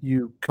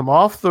you come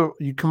off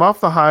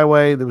the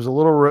highway. There was a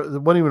little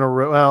it wasn't even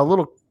a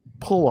little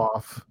pull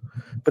off,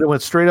 but it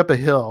went straight up a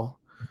hill.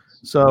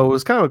 So it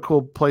was kind of a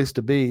cool place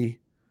to be,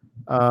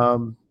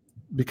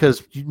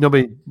 because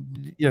nobody,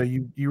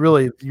 you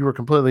were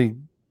completely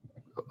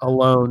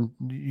alone.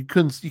 You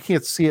can't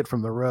see it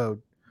from the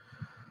road.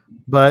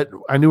 But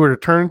I knew where to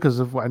turn because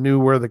I knew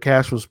where the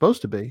cache was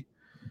supposed to be.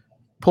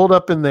 Pulled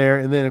up in there,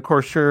 and then of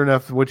course, sure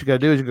enough, what you got to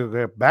do is you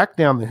go back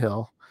down the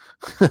hill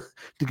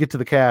to get to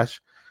the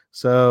cache.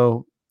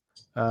 So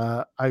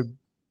I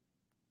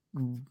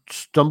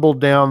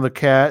stumbled down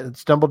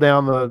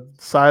the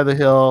side of the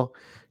hill,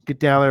 get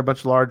down there, a bunch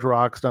of large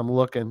rocks, and I'm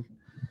looking,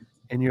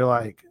 and you're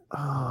like,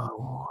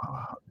 oh,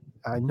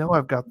 I know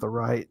I've got the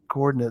right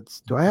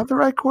coordinates. Do I have the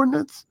right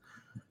coordinates?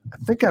 I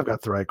think I've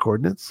got the right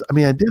coordinates. I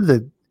mean,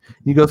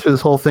 you go through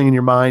this whole thing in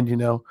your mind,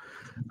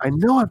 I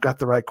know I've got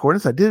the right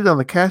coordinates. I did it on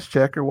the cache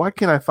checker. Why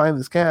can't I find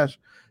this cache?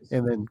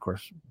 And then, of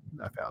course,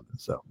 I found it.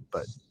 So,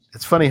 but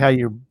it's funny how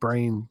your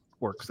brain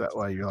works that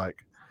way. You're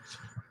like,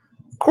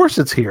 of course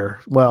it's here.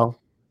 Well,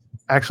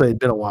 actually, it'd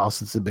been a while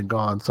since it'd been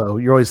gone. So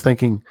you're always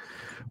thinking,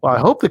 well, I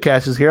hope the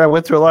cache is here. I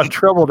went through a lot of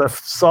trouble to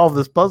solve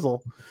this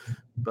puzzle.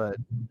 But,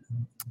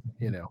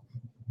 it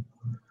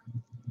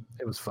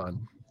was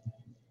fun.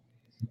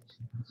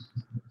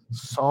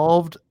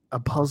 Solved a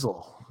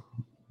puzzle.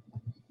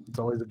 It's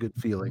always a good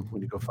feeling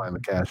when you go find the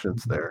cache and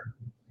it's there.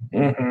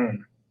 Mm-hmm.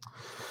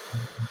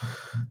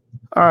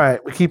 All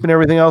right, we're keeping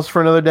everything else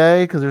for another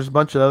day because there's a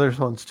bunch of other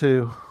ones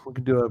too. We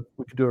could do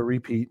a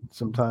repeat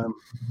sometime.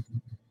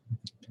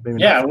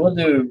 Maybe yeah, we'll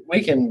do.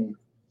 We can.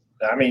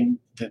 I mean,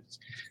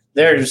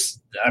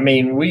 there's. I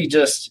mean, we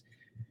just.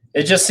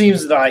 It just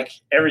seems like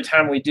every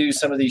time we do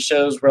some of these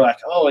shows, we're like,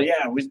 oh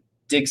yeah, we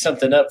dig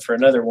something up for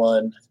another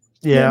one.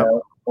 Yeah.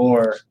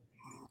 Or.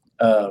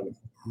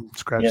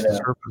 Scratch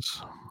the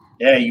surface.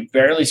 Yeah, you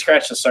barely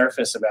scratch the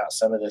surface about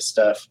some of this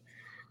stuff.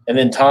 And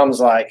then Tom's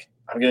like,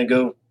 I'm going to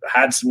go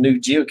hide some new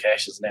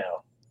geocaches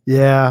now.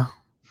 Yeah.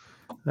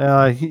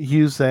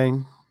 Hughes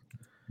saying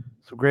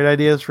some great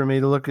ideas for me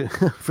to look at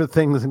for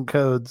things and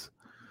codes.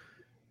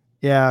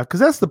 Yeah,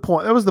 because that's the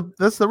point.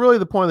 That's really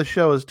the point of the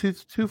show is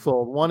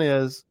twofold. One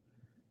is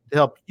to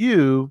help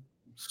you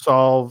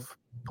solve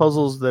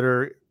puzzles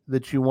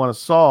that you want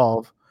to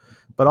solve,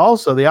 but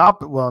also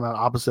not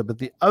opposite, but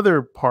the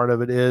other part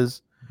of it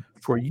is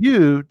for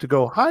you to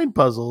go hide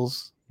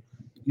puzzles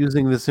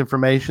using this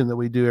information that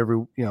we do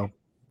every,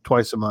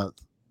 twice a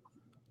month.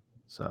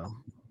 So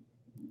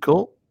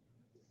cool.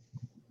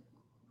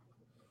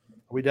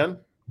 Are we done?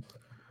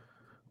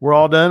 We're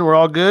all done. We're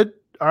all good.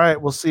 All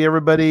right. We'll see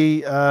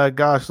everybody.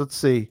 Let's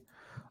see.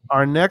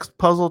 Our next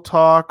puzzle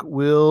talk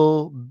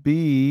will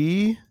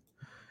be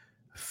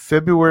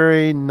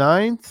February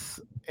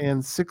 9th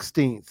and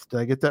 16th. Did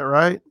I get that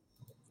right?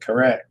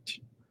 Correct.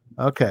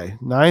 Okay,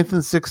 9th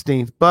and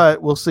 16th,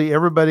 but we'll see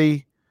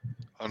everybody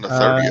on the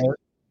 30th.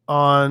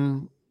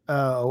 On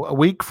a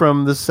week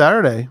from this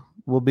Saturday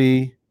will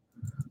be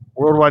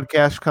Worldwide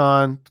Cache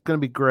Con. It's going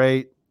to be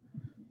great.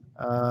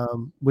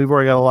 We've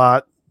already got a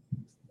lot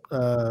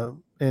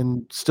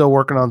and still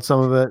working on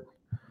some of it.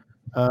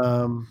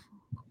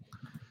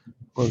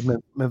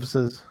 Memphis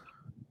says,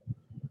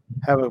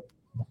 have a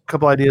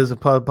couple ideas of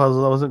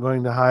puzzles. I wasn't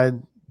going to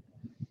hide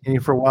any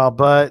for a while,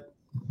 but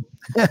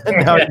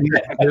now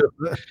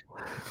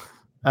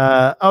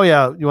oh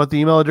yeah, you want the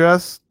email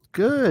address?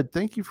 Good.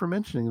 Thank you for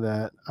mentioning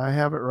that. I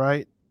have it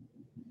right.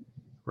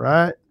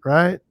 Right.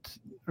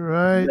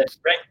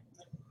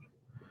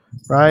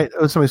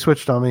 Oh, somebody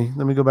switched on me.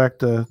 Let me go back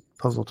to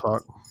Puzzle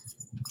Talk.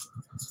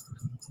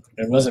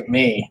 It wasn't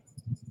me.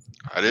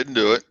 I didn't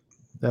do it.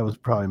 That was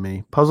probably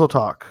me. Puzzle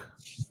Talk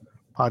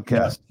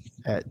podcast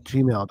at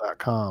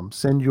gmail.com.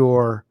 Send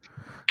your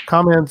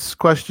comments,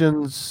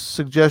 questions,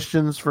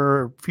 suggestions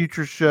for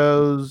future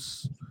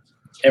shows.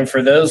 And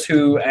for those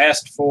who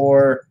asked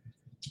for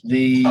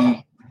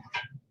the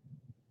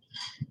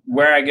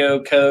Where I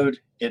Go code,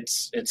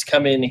 it's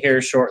coming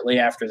here shortly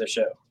after the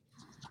show.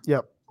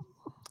 Yep.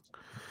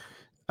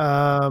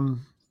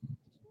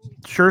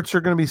 Shirts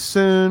are going to be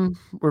soon.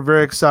 We're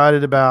very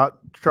excited about.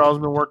 Charles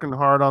has been working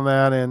hard on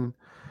that, and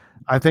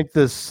I think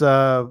this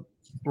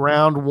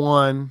round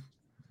one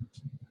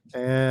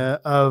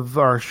of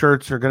our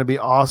shirts are going to be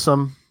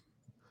awesome.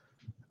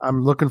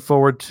 I'm looking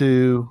forward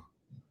to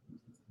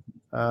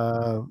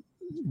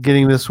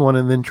getting this one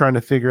and then trying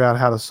to figure out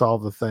how to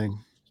solve the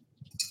thing.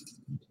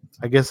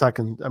 I guess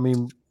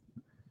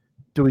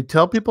do we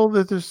tell people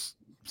that there's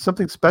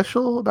something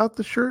special about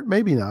the shirt?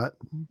 Maybe not.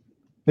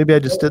 Maybe I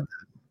just did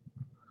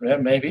that. Yeah,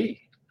 maybe.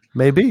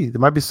 Maybe.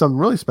 There might be something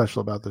really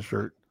special about the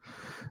shirt.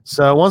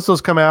 So once those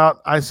come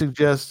out, I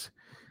suggest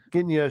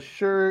getting you a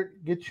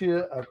shirt, get you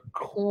a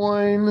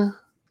coin.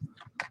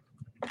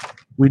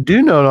 We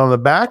do note on the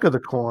back of the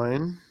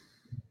coin,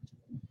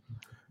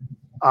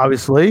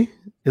 obviously,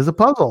 is a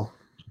puzzle.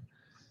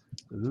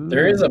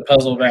 There is a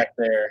puzzle back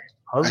there.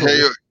 Puzzle.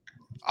 Hey,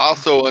 I'll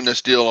throw in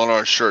this deal on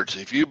our shirts.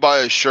 If you buy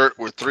a shirt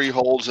with 3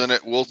 holes in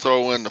it, we'll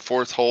throw in the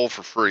 4th hole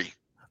for free.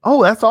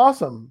 Oh, that's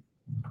awesome.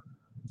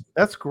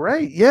 That's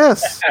great.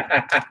 Yes.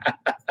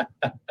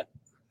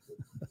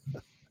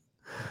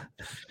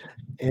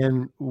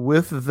 And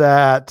with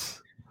that,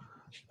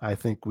 I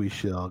think we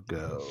shall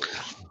go.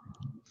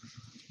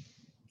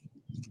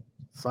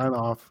 Sign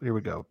off. Here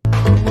we go.